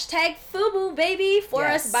 hashtag FUBU, baby, for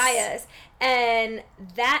us, Yes. by us. And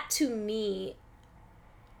that to me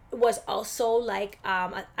was also like,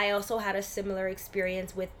 I also had a similar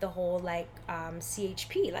experience with the whole like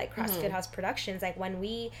CHP, like CrossFit House Productions. Like when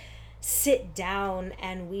we sit down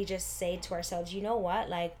and we just say to ourselves, you know what,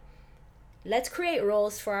 like, let's create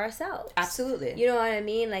roles for ourselves. Absolutely. You know what I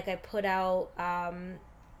mean? Like I put out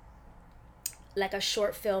like a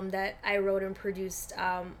short film that I wrote and produced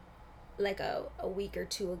like a week or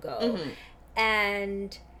two ago.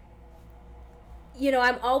 And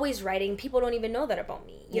I'm always writing. People don't even know that about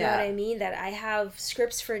me. You know what I mean? That I have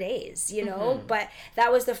scripts for days, But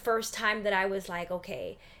that was the first time that I was like,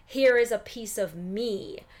 okay, here is a piece of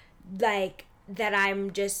me, like, that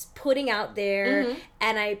I'm just putting out there.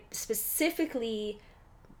 And I specifically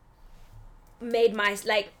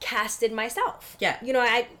casted myself. Yeah.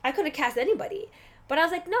 I could have cast anybody, but I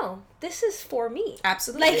was like, no, this is for me.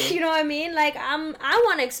 Absolutely. Like, you know what I mean? Like, I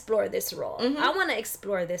want to explore this role. I want to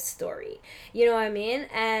explore this story. You know what I mean?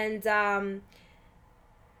 And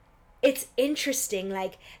it's interesting.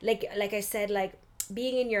 Like I said, like,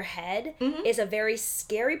 being in your head is a very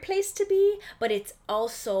scary place to be, but it's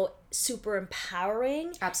also super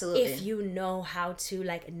empowering. Absolutely. If you know how to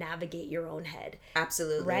like navigate your own head.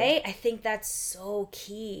 Absolutely. Right? I think that's so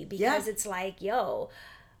key, because it's like, yo,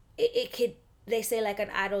 it could, they say like an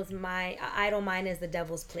idle mind is the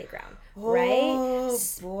devil's playground, right? Oh,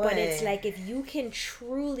 boy. But it's like, if you can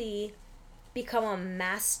truly become a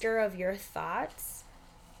master of your thoughts,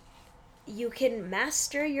 you can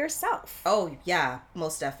master yourself. Oh, yeah,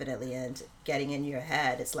 most definitely. And getting in your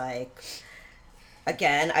head, it's like,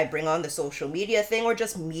 again, I bring on the social media thing, or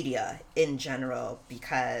just media in general,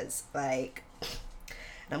 because, like,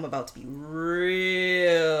 I'm about to be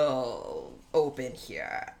real open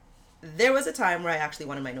here. There was a time where I actually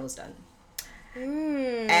wanted my nose done.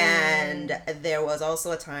 And there was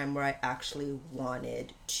also a time where I actually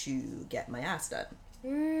wanted to get my ass done.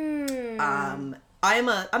 I'm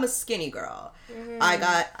a skinny girl.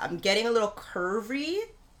 I'm getting a little curvy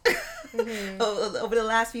over the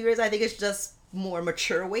last few years. I think it's just more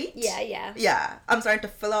mature weight. Yeah, I'm starting to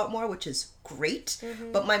fill out more, which is great.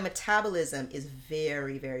 But my metabolism is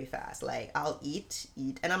very, very fast. Like, I'll eat,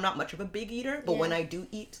 and I'm not much of a big eater, but when I do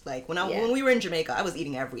eat, like when we were in Jamaica, I was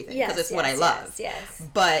eating everything because it's what I love. Yes.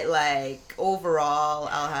 But like overall,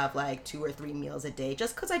 I'll have like 2 or 3 meals a day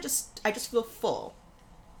just because I just feel full.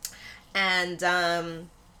 And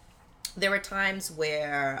there were times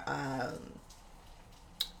where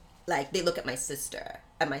like they look at my sister,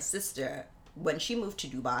 and my sister, when she moved to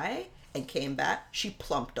Dubai and came back, she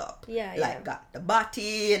plumped up. Got the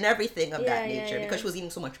body and everything of that nature, because she was eating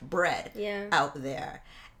so much bread out there.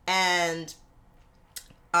 And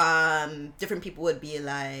different people would be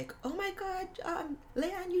like, oh my god,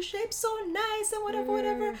 Leanne, you shape so nice and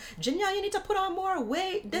whatever. Janya, you need to put on more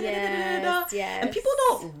weight. Yes. And people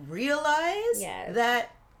don't realize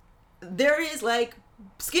that there is like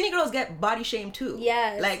skinny girls get body shamed too.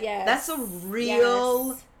 That's a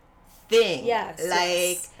real thing.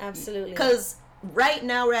 Absolutely. Because right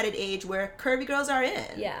now we're at an age where curvy girls are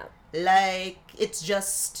in. Like it's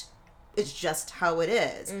just how it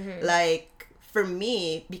is. Like for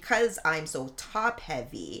me, because I'm so top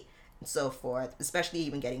heavy and so forth, especially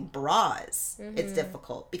even getting bras, it's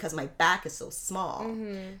difficult because my back is so small.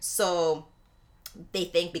 So they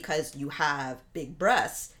think because you have big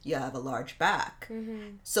breasts, you have a large back.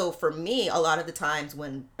 So for me, a lot of the times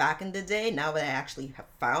when back in the day, now that I actually have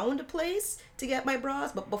found a place to get my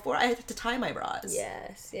bras, but before I had to tie my bras.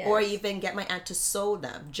 Or even get my aunt to sew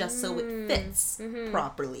them just so it fits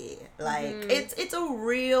properly. Like it's a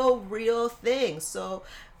real thing. So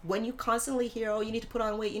when you constantly hear, oh, you need to put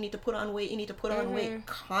on weight, you need to put on weight, you need to put on weight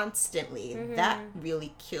constantly, that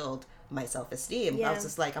really killed my self-esteem. I was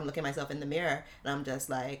just like, I'm looking at myself in the mirror and I'm just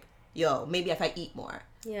like, yo, maybe if I eat more,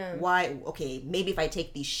 why, okay, maybe if I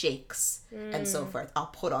take these shakes and so forth, I'll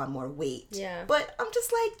put on more weight. But I'm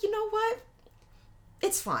just like, you know what,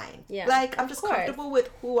 it's fine. Like I'm just comfortable with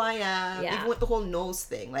who I am. Even with the whole nose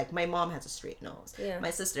thing, like my mom has a straight nose,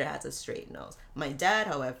 my sister has a straight nose, my dad,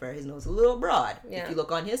 however, his nose is a little broad. If you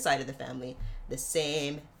look on his side of the family, the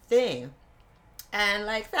same thing. And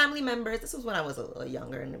like family members, this was when I was a little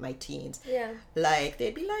younger in my teens. Like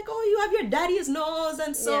they'd be like, "Oh, you have your daddy's nose,"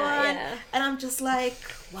 and so on. And I'm just like,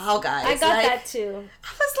 "Wow, guys!" I got that too. I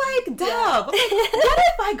was like, "Damn! What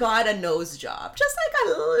if I got a nose job? Just like a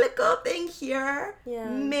little thing here,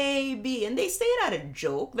 maybe." And they say it at a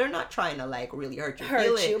joke. They're not trying to like really hurt your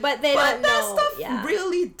feelings, but they don't know. That stuff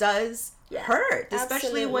really does hurt,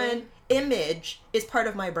 especially when image is part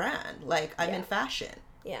of my brand. Like I'm in fashion.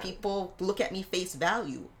 People look at me face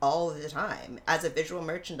value all the time. As a visual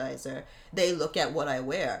merchandiser, they look at what I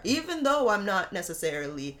wear. Even though I'm not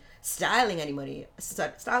necessarily styling anybody, I'm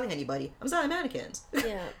styling mannequins.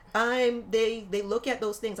 They look at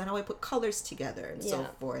those things and how I put colors together and so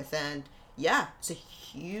forth. And it's a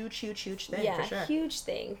huge thing for sure. Huge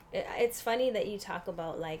thing. It's funny that you talk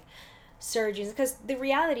about like surgeons, because the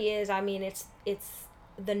reality is, I mean, it's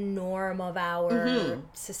the norm of our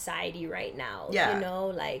society right now. You know,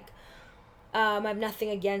 like I have nothing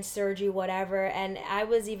against surgery, whatever. And I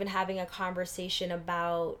was even having a conversation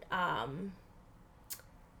about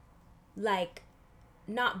like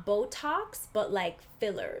not Botox, but like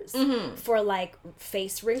fillers for like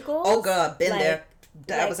face wrinkles. Oh god, been like, there.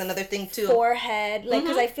 That was another thing too. Forehead, like,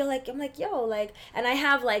 because I feel like I'm like, yo, like, and I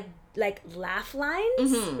have like laugh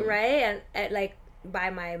lines, right, and like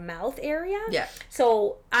by my mouth area.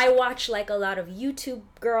 So I watch like a lot of YouTube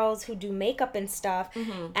girls who do makeup and stuff,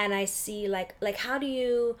 and I see like how do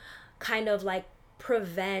you kind of like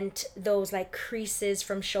prevent those like creases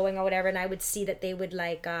from showing or whatever. And I would see that they would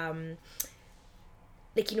like you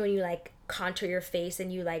know, when you like contour your face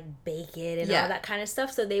and you like bake it and all that kind of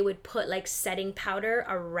stuff, so they would put like setting powder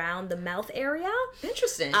around the mouth area.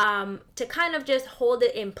 Interesting. To kind of just hold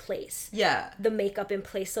it in place, the makeup in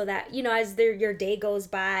place, so that, you know, as your day goes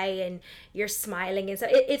by and you're smiling and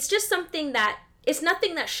stuff, it's just something that, it's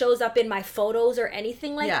nothing that shows up in my photos or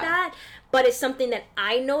anything like that, but it's something that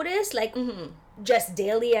I notice like just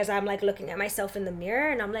daily as I'm like looking at myself in the mirror,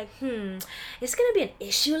 and I'm like, it's gonna be an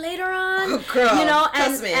issue later on. Oh, girl, you know,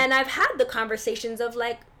 trust me. And I've had the conversations of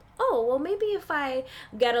like, oh, well, maybe if I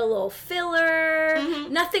get a little filler,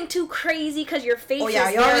 nothing too crazy, because your face is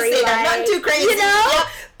very, always say that, nothing too crazy, you know?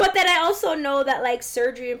 But then I also know that like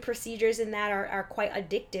surgery and procedures in that are quite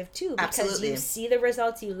addictive too, because you see the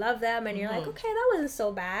results, you love them, and you're like, okay, that wasn't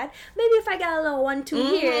so bad. Maybe if I got a little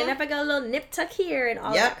 1-2 here, and if I got a little nip tuck here, and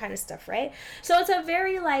all that kind of stuff, right? So it's a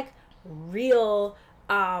very like real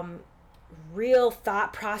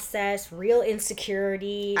thought process, real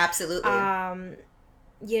insecurity. Absolutely.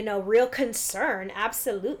 You know, real concern.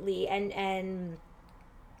 Absolutely. And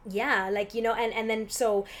yeah, like, you know, and then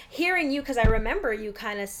so hearing you, because I remember you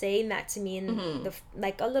kind of saying that to me in the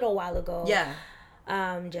like a little while ago.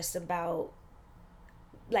 Just about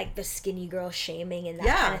like the skinny girl shaming and that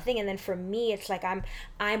kind of thing. And then for me, it's like I'm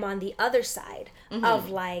on the other side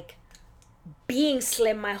of like being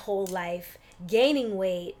slim my whole life, gaining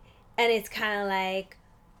weight, and it's kind of like,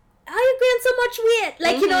 how you gain so much weight?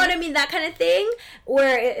 Like, you know what I mean? That kind of thing,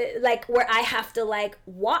 where I have to like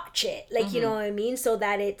watch it, like, you know what I mean? So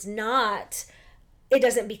that it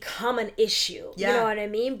doesn't become an issue. You know what I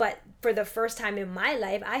mean? But for the first time in my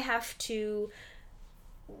life, I have to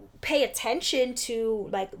pay attention to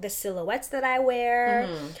like the silhouettes that I wear,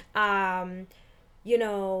 you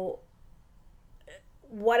know,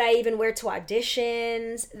 what I even wear to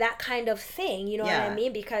auditions, that kind of thing, you know what I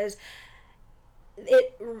mean? Because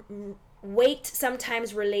weight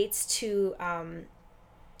sometimes relates to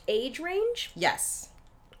age range. Yes.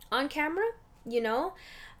 On camera, you know?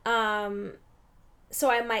 So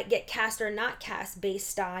I might get cast or not cast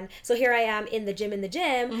based on, so here I am in the gym,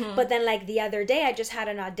 but then like the other day I just had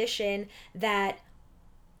an audition that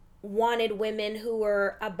wanted women who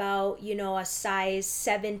were about, you know, a size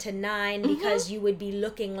 7 to 9 because you would be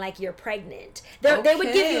looking like you're pregnant. They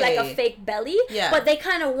would give you like a fake belly, but they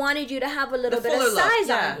kind of wanted you to have a little bit of size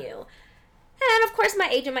on you. And of course, my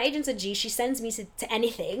agent's a G. She sends me to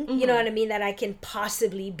anything, you know what I mean, that I can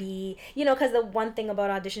possibly be, you know, because the one thing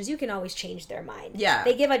about auditions, you can always change their mind. Yeah.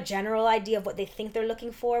 They give a general idea of what they think they're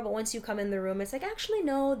looking for, but once you come in the room, it's like, actually,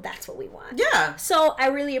 no, that's what we want. Yeah. So I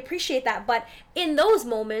really appreciate that. But in those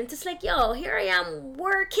moments, it's like, yo, here I am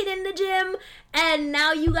working in the gym, and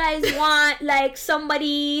now you guys want, like,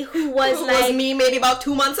 somebody who was was me maybe about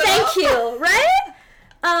 2 months ago. Thank you, right?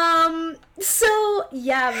 So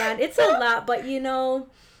yeah, man, it's a lot, but you know,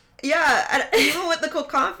 yeah, and even with the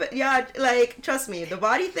co-confidence, like, trust me, the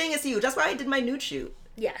body thing is huge. That's why I did my nude shoot.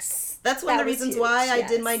 Yes, that's one of the reasons why I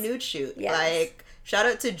did my nude shoot. Yes. Like, shout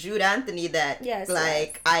out to Jude Anthony that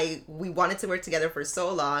we wanted to work together for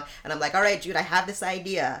so long, and I'm like, all right, Jude, I have this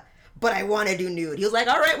idea, but I want to do nude. He was like,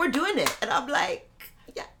 all right, we're doing it, and I'm like,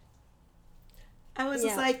 yeah. I was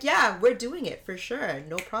just like, yeah, we're doing it for sure,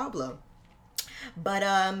 no problem. But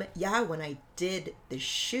when I did the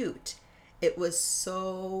shoot, it was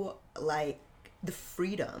so, like, the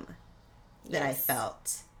freedom that I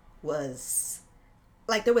felt was,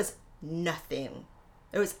 like, there was nothing.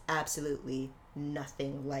 There was absolutely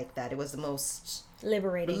nothing like that. It was the most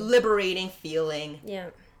liberating feeling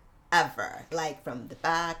ever. Like, from the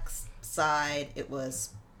back, side, it was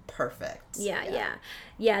perfect.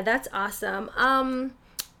 Yeah, that's awesome.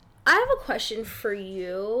 I have a question for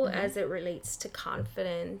you as it relates to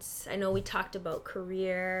confidence. I know we talked about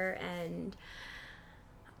career and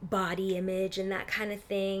body image and that kind of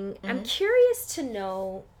thing. I'm curious to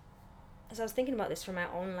know, as I was thinking about this for my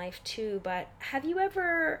own life too, but have you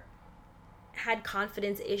ever had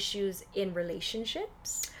confidence issues in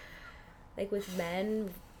relationships? Like with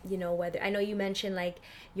men, you know, whether, I know you mentioned like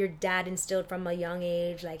your dad instilled from a young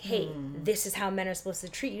age, like, hey, this is how men are supposed to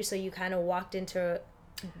treat you. So you kind of walked into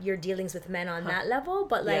your dealings with men on that level,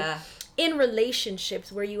 but like in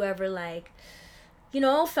relationships, were you ever like, you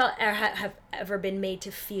know, felt or have ever been made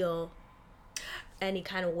to feel any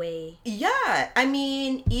kind of way? Yeah, I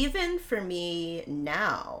mean, even for me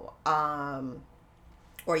now,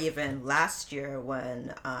 or even last year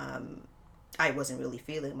when I wasn't really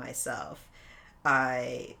feeling myself,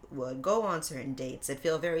 I would go on certain dates and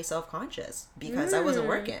feel very self-conscious because I wasn't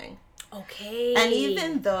working. Okay. And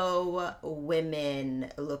even though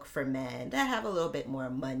women look for men that have a little bit more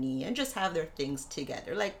money and just have their things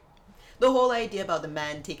together, like the whole idea about the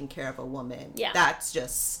man taking care of a woman, that's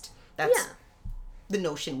the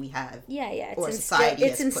notion we have. Or society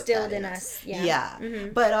it's instilled in us.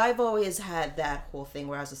 But I've always had that whole thing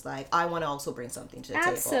where I was just like, I want to also bring something to the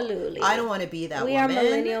table. I don't want to be that woman. We are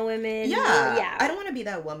millennial women. I don't want to be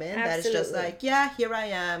that woman that is just like, here I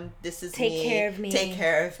am. This is me. Take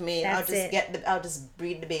care of me. I'll just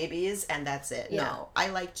breed the babies and that's it. No, I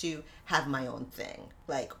like to have my own thing,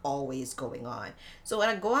 like always going on. So when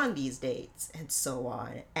I go on these dates and so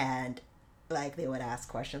on, and like they would ask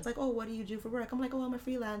questions like, oh, what do you do for work? I'm like, oh, I'm a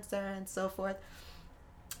freelancer and so forth.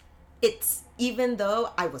 It's, even though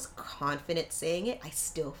I was confident saying it, I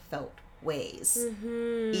still felt ways.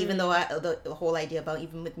 Even though the whole idea about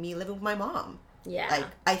even with me living with my mom. Like,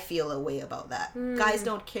 I feel a way about that. Guys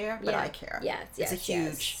don't care, but I care. It's a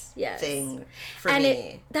huge thing for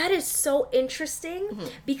me. That is so interesting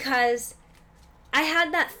because I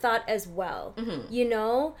had that thought as well. You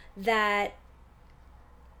know, that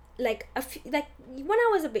like when I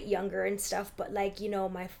was a bit younger and stuff, but like, you know,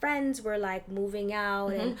 my friends were like moving out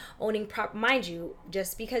and owning mind you,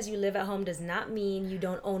 just because you live at home does not mean you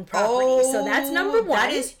don't own property. So that's number one.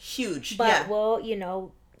 That is huge. But well, you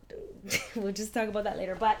know, we'll just talk about that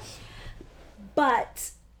later.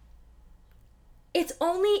 But it's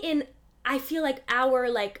only in, I feel like, our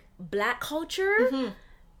like Black culture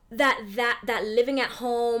that living at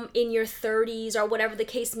home in your 30s or whatever the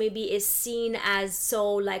case may be is seen as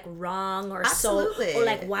so like wrong or so, or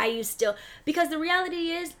like, why you still, because the reality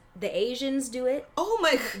is the Asians do it. Oh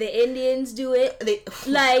my. The Indians do it.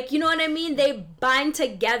 Like, you know what I mean? They bind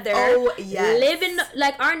together. Live in,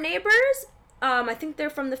 like, our neighbors, I think they're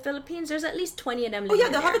from the Philippines. There's at least 20 of them Oh living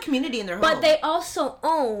yeah, they'll have there. a community in their home. But they also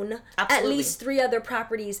own at Absolutely. least 3 other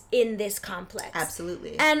properties in this complex.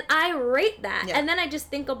 Absolutely. And I rate that. Yeah. And then I just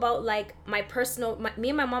think about like me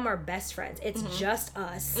and my mom are best friends. It's Mm-hmm. just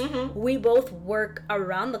us. We both work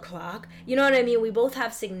around the clock. You know what I mean? We both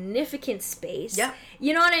have significant space. Yeah.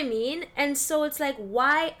 You know what I mean? And so it's like,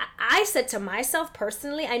 why? I said to myself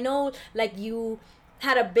personally, I know like you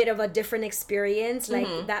had a bit of a different experience, like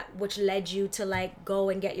that, which led you to like go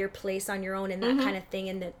and get your place on your own and that kind of thing,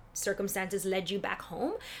 and the circumstances led you back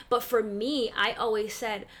home. But for me, I always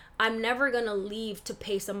said, I'm never gonna leave to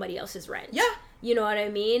pay somebody else's rent. Yeah. You know what I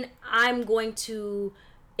mean? I'm going to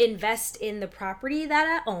invest in the property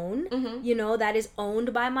that I own, you know, that is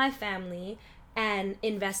owned by my family, and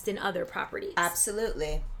invest in other properties.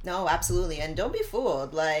 Absolutely. No, absolutely. And don't be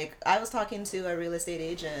fooled. Like, I was talking to a real estate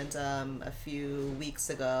agent a few weeks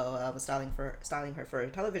ago. I was styling her for a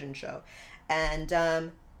television show.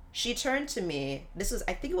 And she turned to me.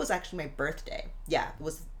 I think it was actually my birthday. Yeah, it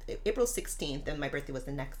was April 16th, and my birthday was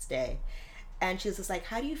the next day. And she was just like,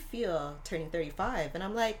 how do you feel turning 35? And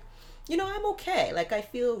I'm like, you know, I'm okay. Like, I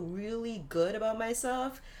feel really good about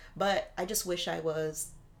myself, but I just wish I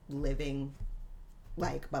was living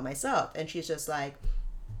like by myself. And she's just like,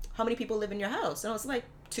 how many people live in your house? And I was like,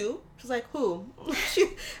 2. She's like, who?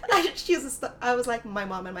 I was like, my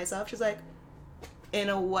mom and myself. She's like, in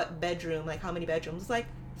a what bedroom? Like, how many bedrooms? Like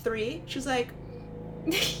 3. She's like,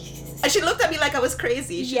 and she looked at me like I was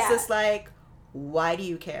crazy. She's just like, why do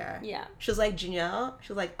you care? Yeah. She was like, Janelle,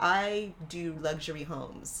 she was like, I do luxury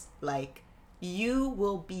homes. Like, you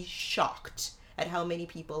will be shocked at how many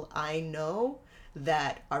people I know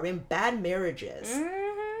that are in bad marriages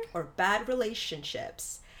or bad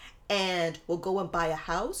relationships and will go and buy a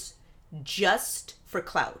house just for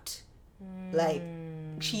clout. Like,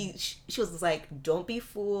 she was like, don't be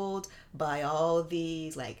fooled by all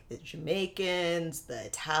these, like, the Jamaicans, the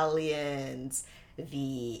Italians,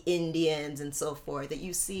 the Indians, and so forth, that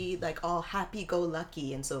you see like all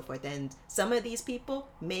happy-go-lucky and so forth. And some of these people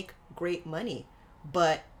make great money,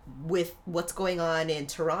 but with what's going on in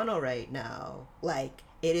Toronto right now, like,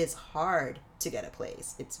 it is hard to get a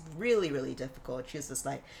place. It's really, really difficult. She's just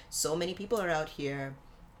like, so many people are out here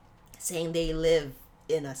saying they live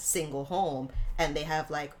in a single home and they have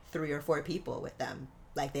like 3 or 4 people with them.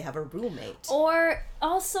 Like, they have a roommate. Or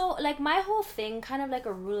also, like, my whole thing, kind of like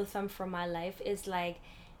a rule of thumb for my life, is like,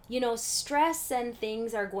 you know, stress and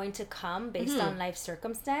things are going to come based on life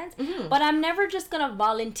circumstance, but I'm never just gonna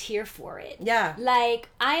volunteer for it. Yeah. Like,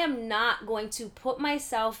 I am not going to put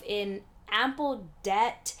myself in ample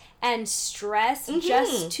debt and stress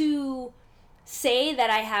just to say that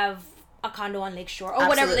I have a condo on Lakeshore or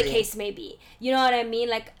whatever the Absolutely. case may be. You know what I mean?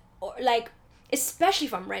 Like, or, like, especially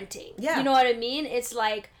if I'm renting. Yeah. You know what I mean? It's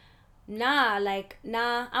like, nah,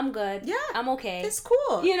 I'm good. Yeah. I'm okay. It's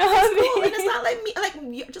cool. You know what I mean? Cool. And it's not like me,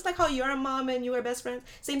 like, just like how you're a mom and you are best friends.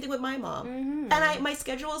 Same thing with my mom. And my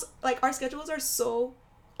schedules, like, our schedules are so,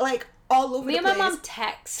 like, all over Me the and place. my mom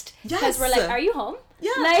text. Because Yes. we're like, are you home?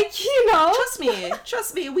 Yeah. Like, you know.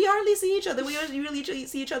 Trust me. We hardly see each other. We usually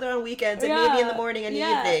see each other on weekends and Yeah. maybe in the morning and the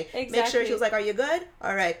Yeah, evening. Make sure exactly. she was like, "Are you good?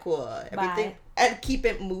 All right, cool. Everything." Bye. And keep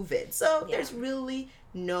it moving. So Yeah. there's really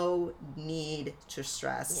no need to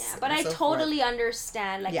stress. Yeah, but and I so forth. totally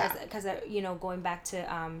understand, like, Yeah. because you know, going back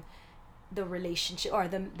to the relationship or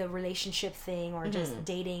the relationship thing, or just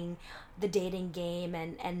dating, the dating game,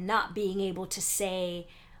 and not being able to say,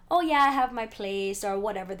 oh yeah, I have my place, or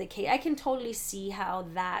whatever the case. I can totally see how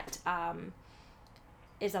that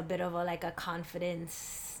is a bit of a, like, a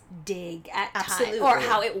confidence dig at times, or Absolutely.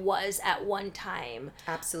 how it was at one time.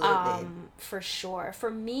 Absolutely. For sure.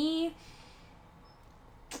 For me,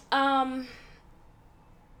 I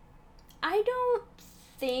don't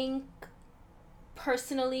think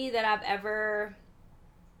personally that I've ever,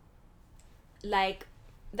 like,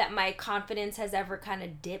 that my confidence has ever kind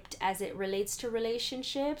of dipped as it relates to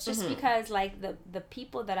relationships, just because, like, the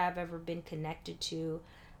people that I've ever been connected to,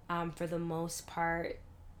 for the most part,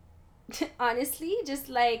 honestly, just,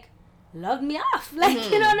 like, loved me off, like,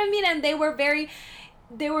 you know what I mean? And they were very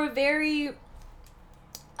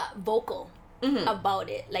vocal about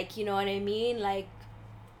it, like, you know what I mean? Like,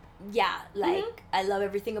 yeah, like, I love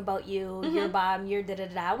everything about you, you're bomb, you're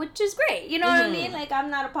da-da-da, which is great, you know what I mean? Like, I'm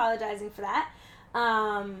not apologizing for that.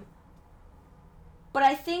 But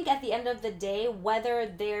I think at the end of the day, whether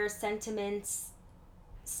their sentiments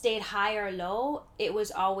stayed high or low, it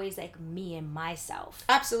was always, like, me and myself.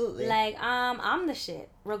 Absolutely. Like, I'm the shit,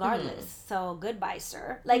 regardless. So, goodbye,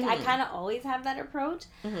 sir. Like, I kind of always have that approach.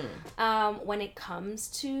 When it comes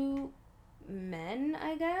to men,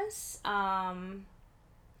 I guess.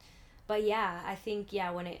 But yeah, I think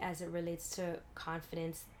when as it relates to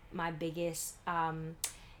confidence, my biggest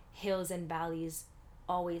hills and valleys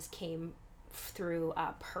always came through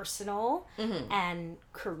personal and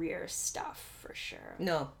career stuff, for sure.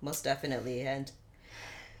 No, most definitely. And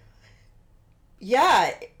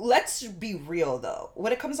yeah, let's be real though.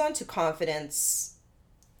 When it comes on to confidence,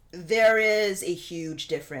 there is a huge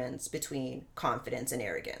difference between confidence and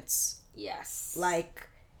arrogance. Yes. Like,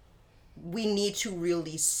 we need to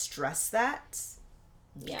really stress that,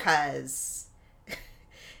 because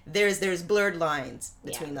there's blurred lines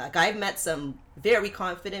between that. Like, I've met some very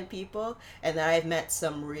confident people, and then I've met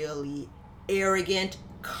some really arrogant,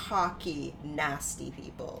 cocky, nasty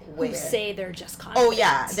people who say they're just confident. Oh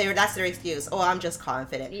yeah, that's their excuse. Oh, I'm just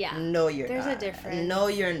confident. Yeah. No, you're There's not. There's a difference. No,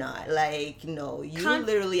 you're not. Like, no, you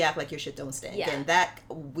literally act like your shit don't stink, and that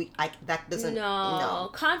doesn't. No.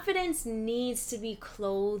 Confidence needs to be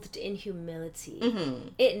clothed in humility.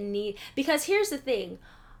 It because here's the thing.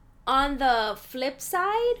 On the flip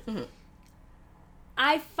side,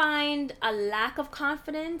 I find a lack of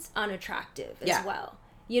confidence unattractive as well.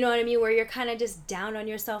 You know what I mean? Where you're kind of just down on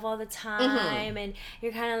yourself all the time, and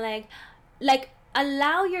you're kind of like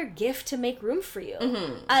allow your gift to make room for you.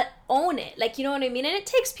 Own it. Like, you know what I mean? And it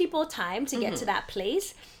takes people time to get to that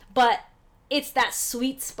place, but it's that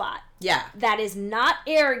sweet spot. Yeah. That is not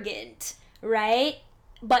arrogant, right?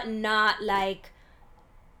 But not like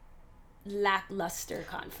lackluster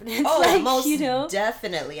confidence. Oh, like, most you know?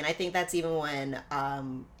 definitely. And I think that's even when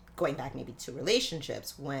going back maybe to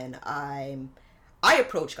relationships, when I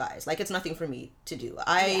approach guys like it's nothing for me to do.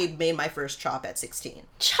 I made my first chop at 16.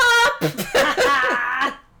 Chop!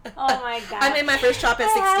 Oh my god! I made my first chop at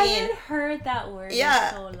 16. I haven't heard that word.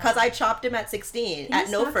 Yeah, because I chopped him at 16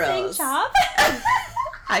 at No Frills. Chop?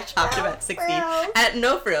 I chopped him at 16 at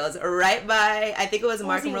No Frills, right by, I think it was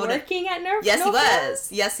Markham Road. Was he working at No Frills? Yes, he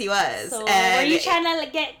was. Yes, he was. So and were you trying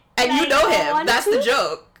to get? And you know him. That's the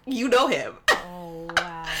joke. You know him. Oh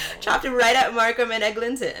wow! Chopped him right at Markham and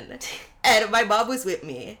Eglinton. And my mom was with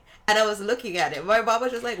me, and I was looking at it. My mom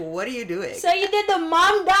was just like, "What are you doing?" So you did the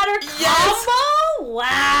mom-daughter combo? Yes.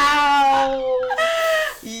 Wow.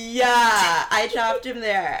 Yeah, I chopped him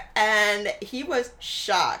there, and he was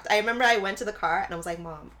shocked. I remember I went to the car, and I was like,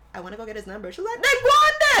 "Mom, I want to go get his number." She was like, "Then go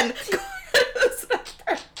on then." Go get his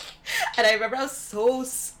number. And I remember I was so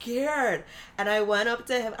scared, and I went up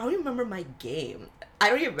to him. I don't even remember my game. I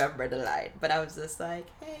don't even remember the line, but I was just like,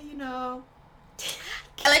 "Hey, you know."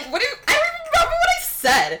 Like, I don't even remember what I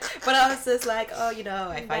said, but I was just like, oh, you know,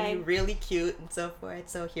 I find you really cute and so forth,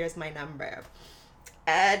 so here's my number.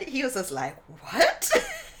 And he was just like, what?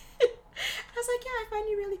 I was like, yeah, I find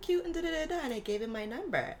you really cute and da-da-da-da, and I gave him my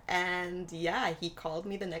number. And yeah, he called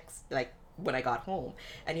me the next, like, when I got home,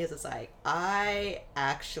 and he was just like, I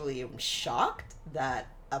actually am shocked that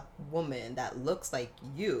a woman that looks like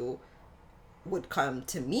you would come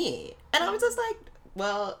to me. And I was just like,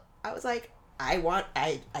 well, I was like, I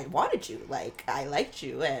wanted you, like, I liked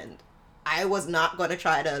you, and I was not going to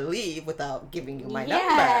try to leave without giving you my number.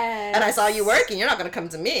 And I saw you working, you're not going to come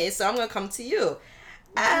to me, so I'm going to come to you.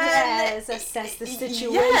 And assess the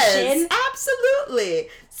situation. Yes, absolutely.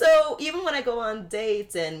 So even when I go on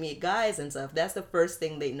dates and meet guys and stuff, that's the first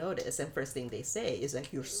thing they notice and first thing they say is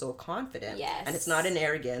like, you're so confident. Yes. And it's not an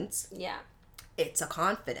arrogance. Yeah. It's a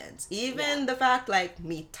confidence. Even the fact, like,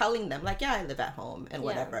 me telling them, like, yeah, I live at home and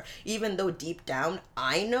whatever. Even though deep down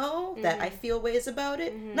I know that I feel ways about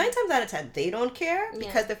it, 9 times out of 10 they don't care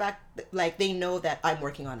because the fact that, like, they know that I'm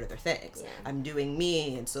working on other things. I'm doing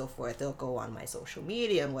me and so forth. They'll go on my social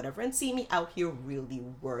media and whatever and see me out here really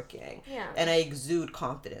working. Yeah. And I exude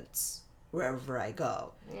confidence wherever I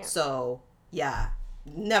go. Yeah. So, yeah,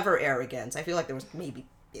 never arrogance. I feel like there was maybe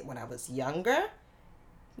when I was younger,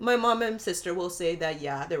 my mom and sister will say that,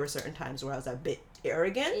 yeah, there were certain times where I was a bit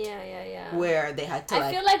arrogant. Yeah. Where they had to, like,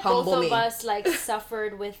 I feel like humble both me. of us, like,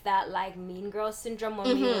 suffered with that, like, mean girl syndrome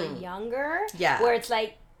when we were younger. Yeah. Where it's,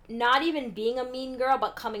 like, not even being a mean girl,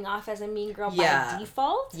 but coming off as a mean girl by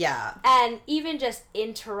default. Yeah. And even just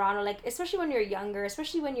in Toronto, like, especially when you're younger,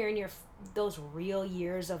 especially when you're in those real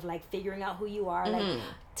years of, like, figuring out who you are, like,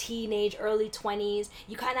 teenage, early 20s,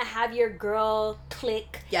 you kind of have your girl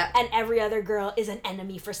clique, and every other girl is an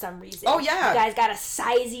enemy for some reason. Oh, yeah. You guys gotta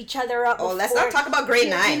size each other up. Oh, let's not talk about grade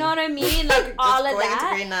 9. You know what I mean? Like, all of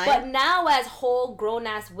that. Grade 9. But now as whole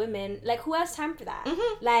grown-ass women, like, who has time for that?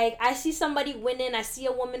 Like, I see somebody winning, I see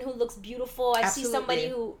a woman who looks beautiful, I see somebody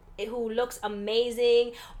who looks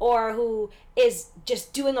amazing or who is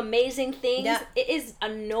just doing amazing things, it is a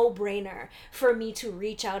no-brainer for me to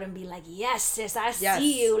reach out and be like, yes, sis, I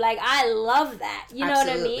see you. Like, I love that. You know what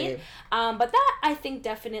I mean? But that, I think,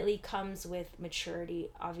 definitely comes with maturity,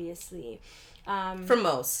 obviously. For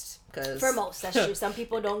most, that's true. Some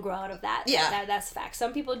people don't grow out of that. That's fact.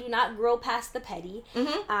 Some people do not grow past the petty.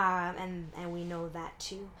 And we know that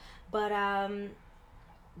too. But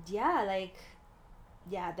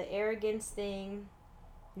the arrogance thing,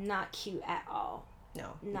 not cute at all.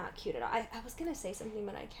 No, not cute at all. I was gonna say something,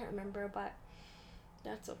 but I can't remember. But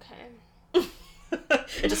that's okay.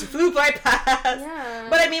 It just flew right past. Yeah.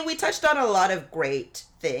 But I mean, we touched on a lot of great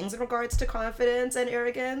things in regards to confidence and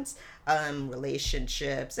arrogance,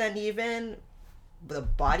 relationships, and even the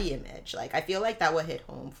body image. Like, I feel like that would hit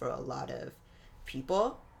home for a lot of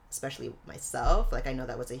people, especially myself. Like, I know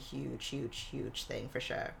that was a huge, huge, huge thing for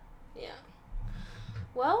sure. Yeah.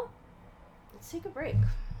 Well, let's take a break.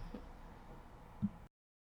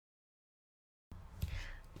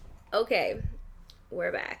 Okay,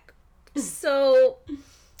 we're back. So,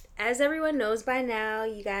 as everyone knows by now,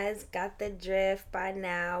 you guys got the drift by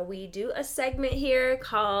now, we do a segment here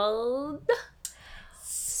called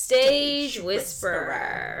Stage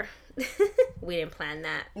Whisperer. We didn't plan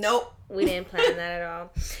that. Nope. We didn't plan that at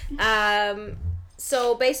all.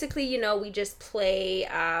 So basically, you know, we just play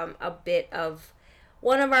a bit of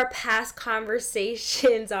one of our past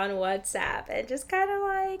conversations on WhatsApp and just kind of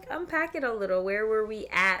like unpack it a little. Where were we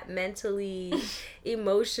at mentally,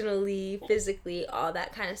 emotionally, physically, all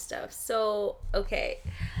that kind of stuff. So, okay.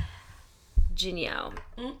 Jinielle.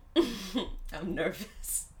 I'm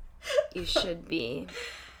nervous. You should be.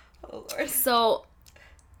 Oh, Lord. So,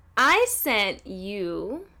 I sent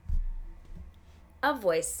you a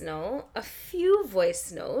voice note, a few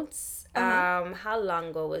voice notes. How long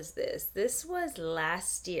ago was this? This was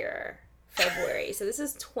last year, February. So this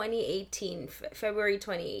is 2018, February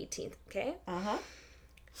 2018, okay?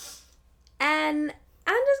 And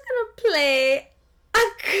I'm just gonna play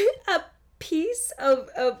a piece of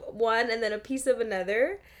one and then a piece of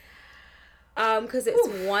another. Because it's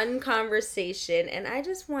one conversation, and I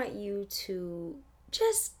just want you to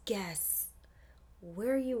just guess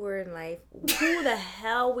where you were in life, who the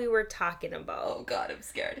hell we were talking about. Oh God, I'm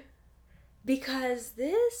scared. Because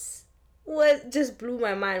this just blew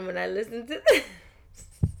my mind when I listened to this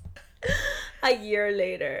a year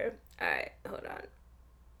later. Alright, hold on.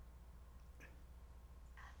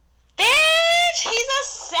 Bitch, he's a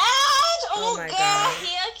sad old my girl. God.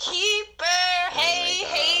 He a keeper. Hey.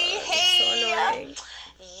 So annoying.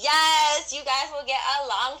 Yes, you guys will get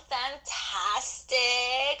along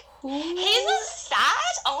fantastic. He's a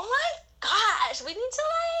sad. Oh my gosh, we need to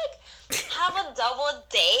have a double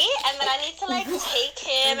date, and then I need to take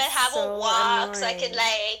him and have a walk so I could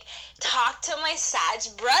talk to my Sag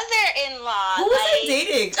brother-in-law. Who was I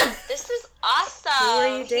dating? This is awesome. Who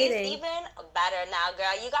are you dating? He's even better now,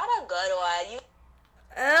 girl. You got a good one.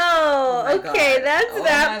 Oh, okay, God. that's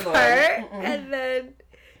that part. And then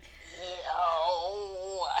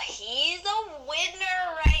he's a winner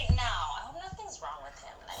right now. I hope nothing's wrong with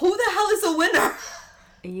him. Who the hell is a winner?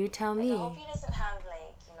 You tell me. I hope he doesn't have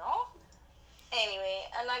Anyway,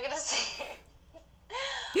 I'm not gonna say it.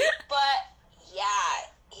 But yeah,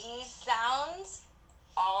 he sounds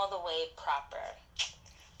all the way proper.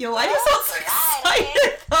 Yo, why do you sound so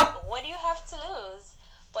excited? What do you have to lose?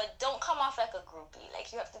 But don't come off like a groupie.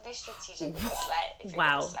 Like, you have to be strategic with the slide. If you're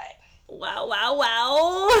gonna slide.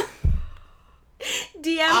 Wow.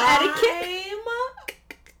 DM etiquette.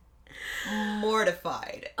 I'm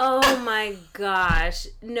mortified. Oh my gosh.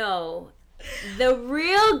 No. The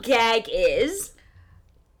real gag is,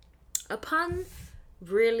 upon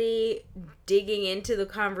really digging into the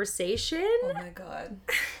conversation. Oh my God.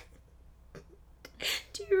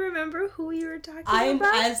 Do you remember who you were talking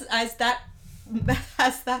about? As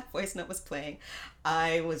that voice note was playing,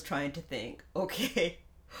 I was trying to think, okay,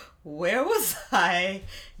 where was I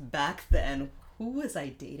back then? Who was I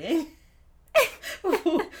dating?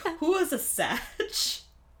 who was a Sag?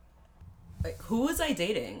 Like, who was I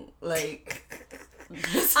dating? Like, I'm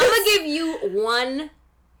gonna give you one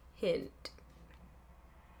hint.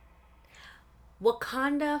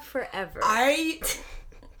 Wakanda Forever.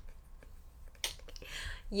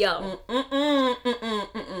 Yo.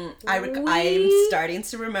 I'm starting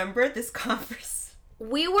to remember this conversation.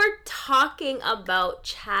 We were talking about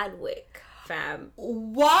Chadwick, fam.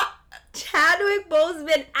 What? Chadwick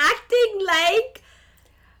Boseman acting like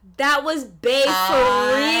that was bae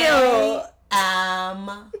for real. I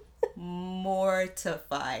am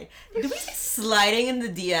mortified. Did we say sliding in the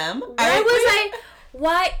DM?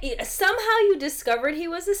 Why? Somehow you discovered he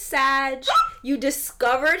was a Sag. You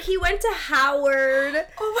discovered he went to Howard.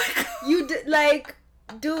 Oh my god. You did like,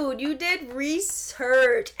 dude. You did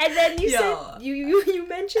research, and then you said you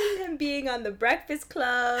mentioned him being on the Breakfast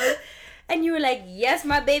Club, and you were like, "Yes,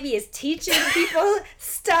 my baby is teaching people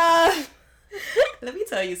stuff." Let me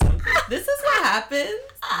tell you something. This is what happens.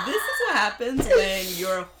 This is what happens when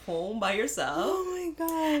you're home by yourself. Oh my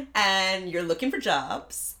god. And you're looking for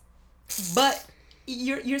jobs, but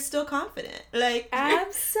you're still confident. Like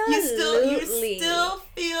absolutely, you still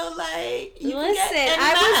feel like you listen. can get any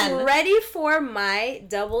I man. was ready for my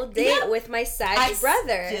double date with my Sag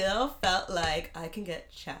brother. I still felt like I can get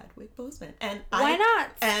Chadwick Boseman, and why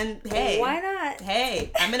not? And hey, why not?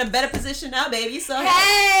 Hey, I'm in a better position now, baby. So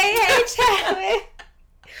hey, Chadwick.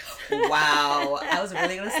 Wow, I was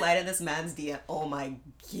really gonna slide in this man's DM. Oh my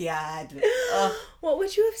god. Ugh. What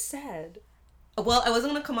would you have said? Well, I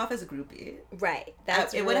wasn't gonna come off as a groupie. Right.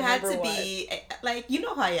 That's it would have had to be like, you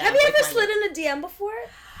know how I am. Have you ever slid in a DM before?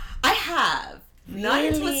 I have. Really? Not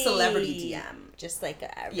into a celebrity DM. Just like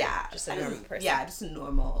a just a normal person. Yeah, just a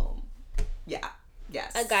normal. Yeah.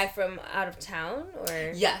 Yes. A guy from out of town,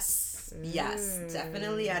 or yes,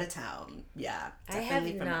 definitely out of town. Yeah,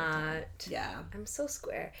 definitely I have not. Yeah, I'm so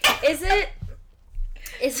square. Is it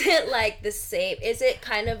like the same? Is it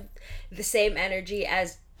kind of the same energy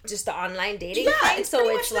as just the online dating thing? So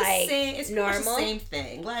it's like same, it's normal. The same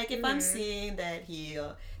thing. Like if I'm seeing that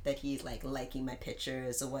he's like liking my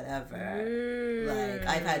pictures or whatever, like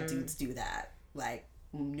I've had dudes do that like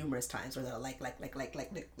numerous times where they're like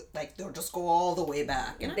they'll just go all the way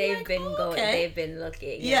back. And they've been going. Okay. They've been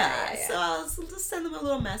looking. Yeah. So I'll just send them a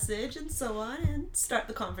little message and so on and start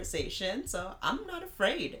the conversation. So I'm not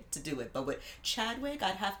afraid to do it. But with Chadwick,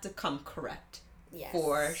 I'd have to come correct. Yes.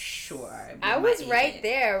 For sure. I was right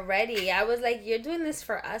there, ready. I was like, you're doing this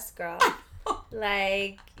for us, girl.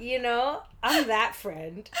 Like, I'm that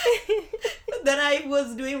friend. Then I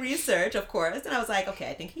was doing research, of course, and I was like, okay,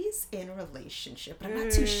 I think he's in a relationship, but I'm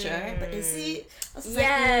not too sure. But is he?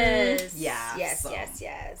 Yes. Yeah. Yes.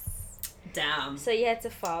 Damn. So you had to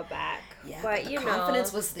fall back. Yeah, but the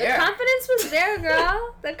confidence was there. The confidence was there,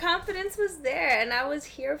 girl. The confidence was there, and I was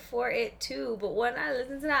here for it too. But when I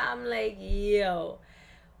listened to that, I'm like, yo,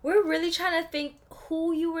 we're really trying to think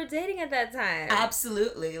who you were dating at that time.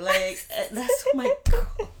 Absolutely. Like, that's, oh my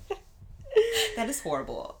god. That is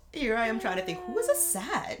horrible. Here I am trying to think, who is a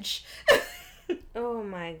Sag? Oh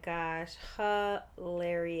my gosh.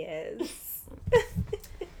 Hilarious.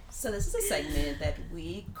 So this is a segment that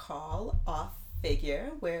we call Off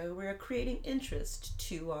Figure, where we're creating interest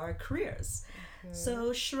to our careers. Mm-hmm.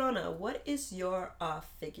 So Sharona, what is your off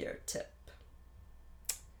figure tip?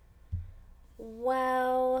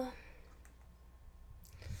 Well,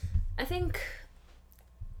 I think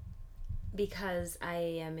because I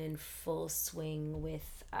am in full swing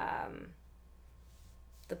with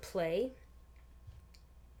the play,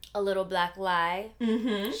 A Little Black Lie,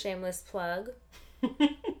 shameless plug,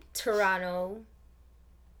 Toronto,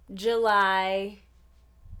 July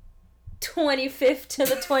 25th to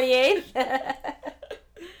the 28th.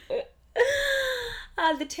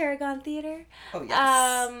 The Tarragon Theater. Oh,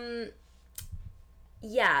 yes.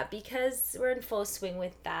 Yeah, because we're in full swing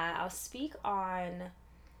with that, I'll speak on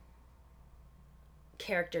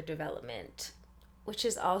character development, which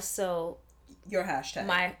is also your hashtag.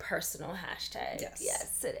 My personal hashtag. Yes.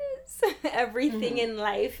 Yes, it is. Everything in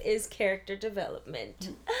life is character development.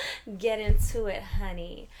 Get into it,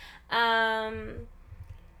 honey.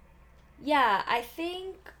 Yeah, I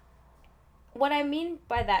think what I mean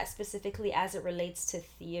by that specifically as it relates to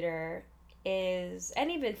theater is, and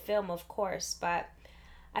even film, of course, but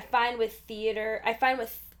I find with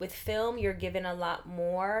film, you're given a lot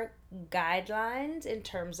more guidelines in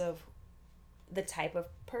terms of the type of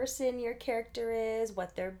person your character is,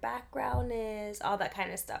 what their background is, all that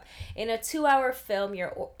kind of stuff. In a 2-hour film,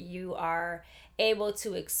 you are able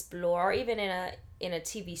to explore, even in a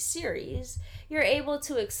TV series, you're able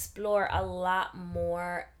to explore a lot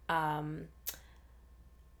more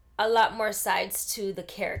sides to the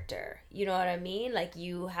character. You know what I mean? Like,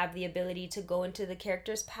 you have the ability to go into the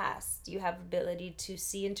character's past. You have the ability to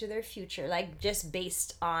see into their future, like just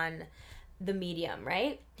based on the medium,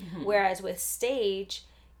 right? Mm-hmm. Whereas with stage,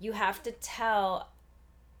 you have to tell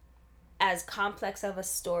as complex of a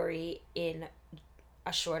story in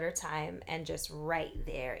a shorter time and just right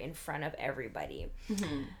there in front of everybody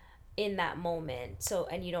in that moment. So,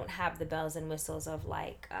 and you don't have the bells and whistles of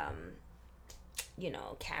like,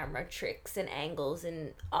 camera tricks and angles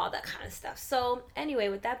and all that kind of stuff. So anyway,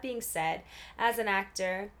 with that being said, as an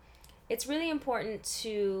actor, it's really important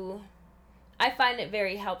I find it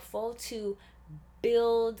very helpful to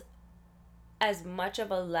build as much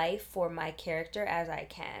of a life for my character as I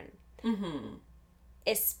can. Mm-hmm.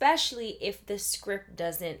 Especially if the script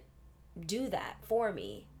doesn't do that for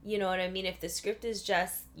me. You know what I mean? If the script is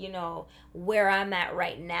just, where I'm at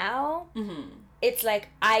right now, Mm-hmm. it's like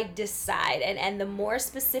I decide. And the more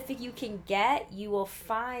specific you can get, you will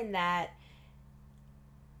find that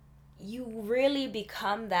you really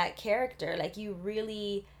become that character. Like, you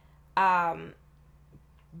really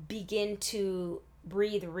begin to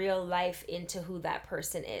breathe real life into who that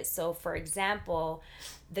person is. So, for example,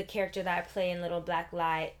 the character that I play in Little Black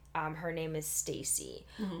Lie, her name is Stacy.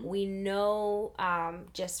 Mm-hmm. We know,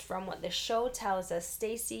 just from what the show tells us,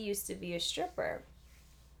 Stacy used to be a stripper,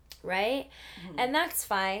 right? Mm-hmm. And that's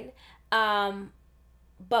fine.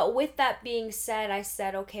 But with that being said, I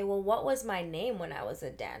said, okay, well, what was my name when I was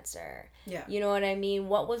a dancer? Yeah. You know what I mean?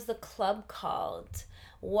 What was the club called?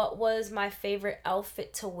 What was my favorite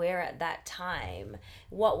outfit to wear at that time?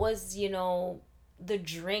 What was, the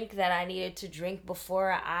drink that I needed to drink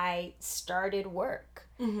before I started work?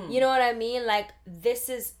 Mm-hmm. You know what I mean? Like, this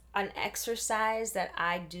is an exercise that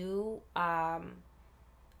I do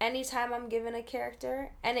anytime I'm given a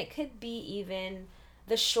character. And it could be even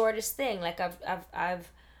the shortest thing. Like,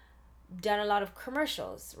 I've done a lot of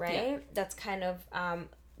commercials, right? Yeah. That's kind of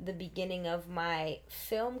the beginning of my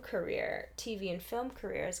film career, TV and film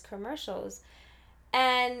career, is commercials.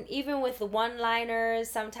 And even with the one-liners,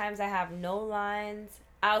 sometimes I have no lines.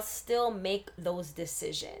 I'll still make those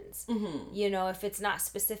decisions. Mm-hmm. If it's not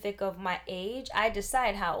specific of my age, I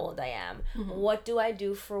decide how old I am. Mm-hmm. What do I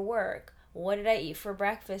do for work? What did I eat for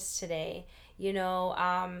breakfast today?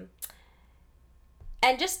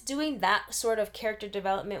 And just doing that sort of character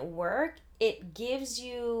development work, it gives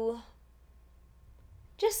you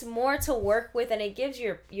just more to work with, and it gives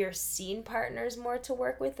your scene partners more to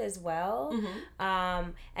work with as well.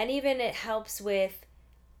 Mm-hmm. And even it helps with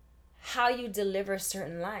how you deliver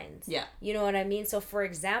certain lines. Yeah. You know what I mean? So, for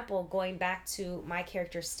example, going back to my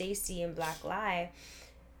character Stacy in Black Lie,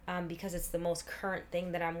 because it's the most current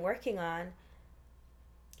thing that I'm working on,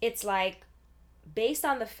 it's like, based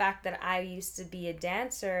on the fact that I used to be a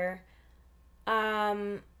dancer,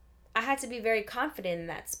 I had to be very confident in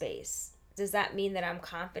that space. Does that mean that I'm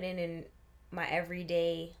confident in my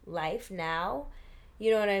everyday life now?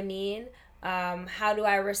 You know what I mean? How do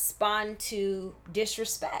I respond to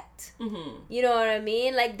disrespect? Mm-hmm. You know what I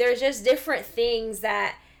mean? Like, there's just different things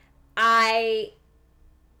that I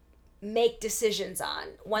make decisions on.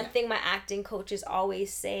 One thing my acting coaches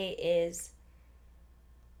always say is,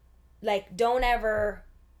 like, don't ever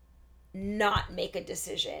not make a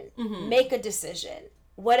decision. Mm-hmm. Make a decision,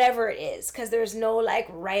 whatever it is, because there's no, like,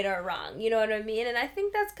 right or wrong. You know what I mean? And I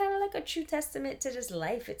think that's kind of like a true testament to just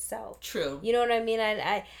life itself. True. You know what I mean?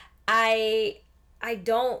 I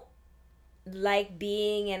don't like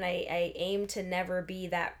being, and I aim to never be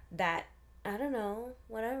that I don't know,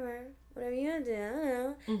 whatever you want to do, I don't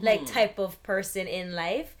know, Mm-hmm. like, type of person in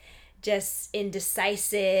life. Just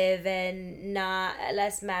indecisive and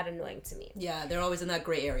less mad annoying to me. Yeah, they're always in that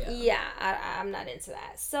gray area. Yeah, I'm not into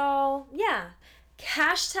that. So, yeah.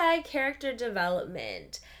 Hashtag character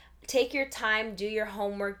development. Take your time, do your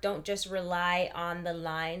homework. Don't just rely on the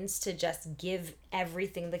lines to just give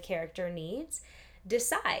everything the character needs.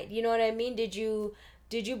 Decide. You know what I mean? Did you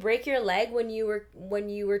break your leg when you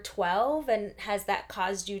were 12, and has that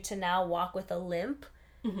caused you to now walk with a limp?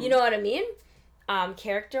 Mm-hmm. You know what I mean?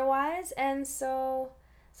 Character wise. And so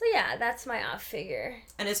yeah, that's my off figure.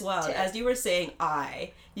 And it's wild. tip. As you were saying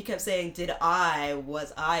you kept saying,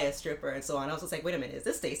 was I a stripper, and so on. I was just like, wait a minute, is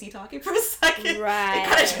this Stacy talking for a second? Right. It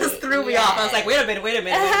kind of just threw me off. I was like, wait a minute.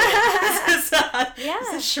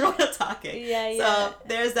 This is Sharona talking. Yeah. So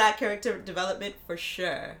there's that character development for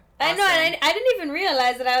sure. I know, and I didn't even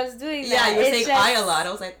realize that I was doing that. Yeah, you were saying just, I a lot.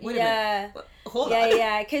 I was like, wait a minute. Hold on.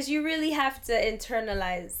 Yeah, because you really have to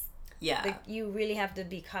internalize. Yeah. Like, you really have to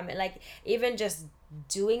become it. Like, even just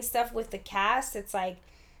doing stuff with the cast, it's like,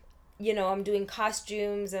 I'm doing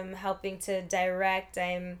costumes, I'm helping to direct,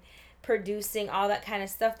 I'm producing, all that kind of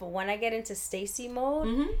stuff. But when I get into Stacy mode,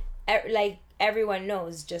 Mm-hmm. like, everyone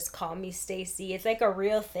knows, just call me Stacy. It's like a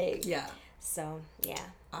real thing. Yeah. So, yeah.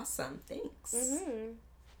 Awesome. Thanks. Mm-hmm.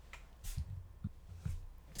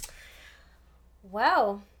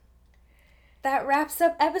 Well, that wraps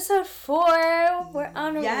up episode 4. We're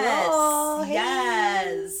on a roll. Hey.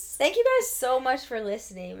 Yes. Thank you guys so much for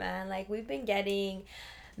listening, man. Like, we've been getting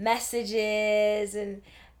messages and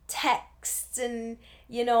texts and,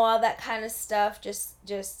 all that kind of stuff. Just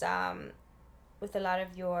with a lot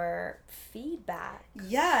of your feedback.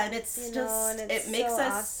 Yeah, and it's You just know, and it's it makes so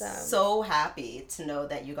us awesome. so happy to know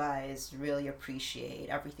that you guys really appreciate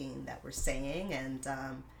everything that we're saying, and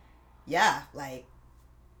yeah, like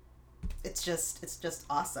it's just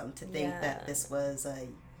awesome to think Yeah. that this was a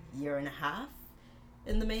year and a half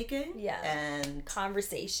in the making. Yeah. And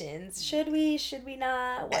Conversations. Should we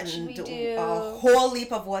not? What should we do? a whole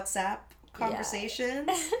leap of WhatsApp conversations.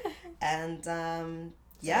 And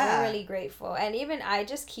yeah, we're really grateful. And even I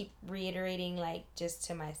just keep reiterating, like, just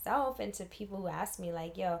to myself and to people who ask me,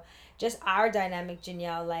 like, yo, just our dynamic,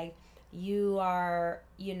 Janelle, like, you are,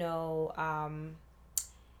 you know,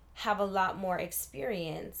 have a lot more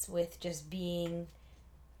experience with just being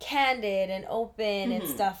candid and open and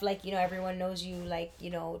stuff. Like, you know, everyone knows you, like,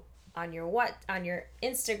 you know, on your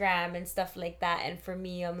Instagram and stuff like that. And for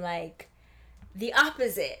me, I'm like the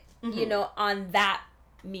opposite, you know, on that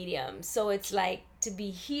medium. So it's like to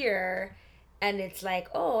be here and it's like,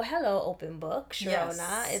 oh, hello, open book, Sharona.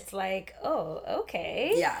 Yes. It's like, oh,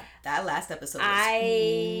 okay. yeah, that last episode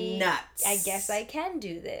was nuts. I guess I can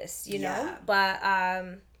do this, you know? Yeah. But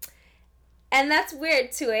and that's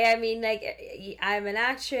weird too, eh? I mean, like, I'm an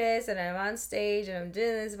actress and I'm on stage and I'm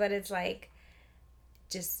doing this, but it's like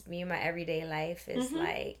just me and my everyday life is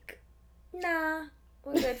like, nah,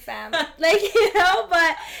 we're good, fam. Like, you know,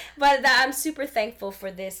 but I'm super thankful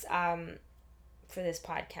for this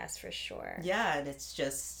podcast for sure. Yeah, and it's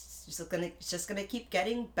just gonna keep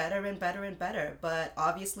getting better and better and better. But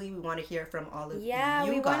obviously, we want to hear from all of you guys.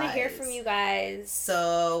 We want to hear from you guys.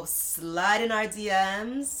 So slide in our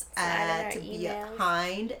DMs at in our emails.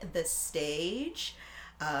 Behind the Stage.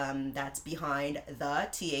 That's behind the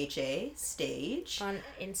THA stage On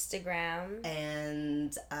Instagram.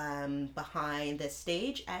 and behind the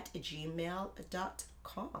stage at gmail.com.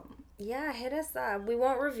 Yeah, hit us up. We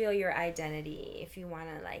won't reveal your identity if you want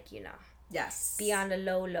to, like, you know, Yes. be on the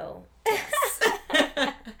low. Yes.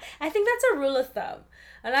 I think that's a rule of thumb.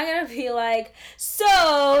 I'm not going to be like,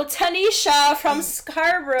 so Tanisha from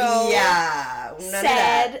Scarborough. Yeah. None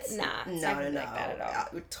said, of that. nah, it's No, not no, gonna be no. like that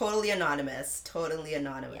at all. Totally anonymous. Totally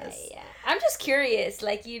anonymous. Yeah. I'm just curious,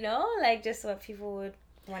 like, you know, like just what people would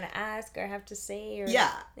want to ask or have to say or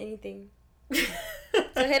anything.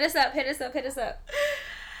 So hit us up.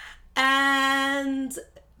 And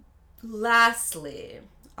lastly,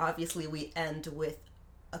 obviously, we end with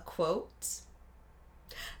a quote.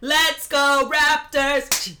 Let's go, Raptors!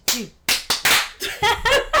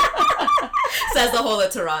 Says the whole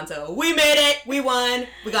of Toronto. We made it. We won.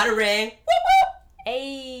 We got a ring. Woo woo.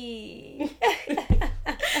 Hey.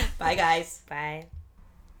 Bye, guys. Bye.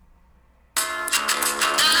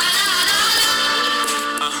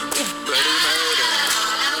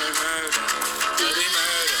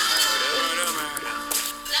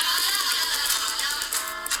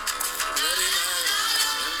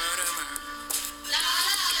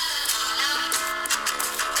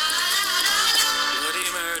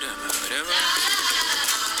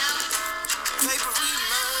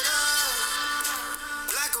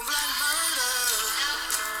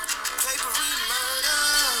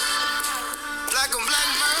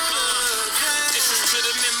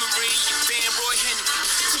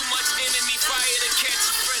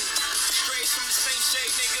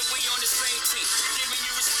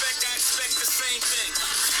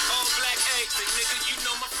 Nigga, you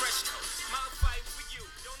know my fresh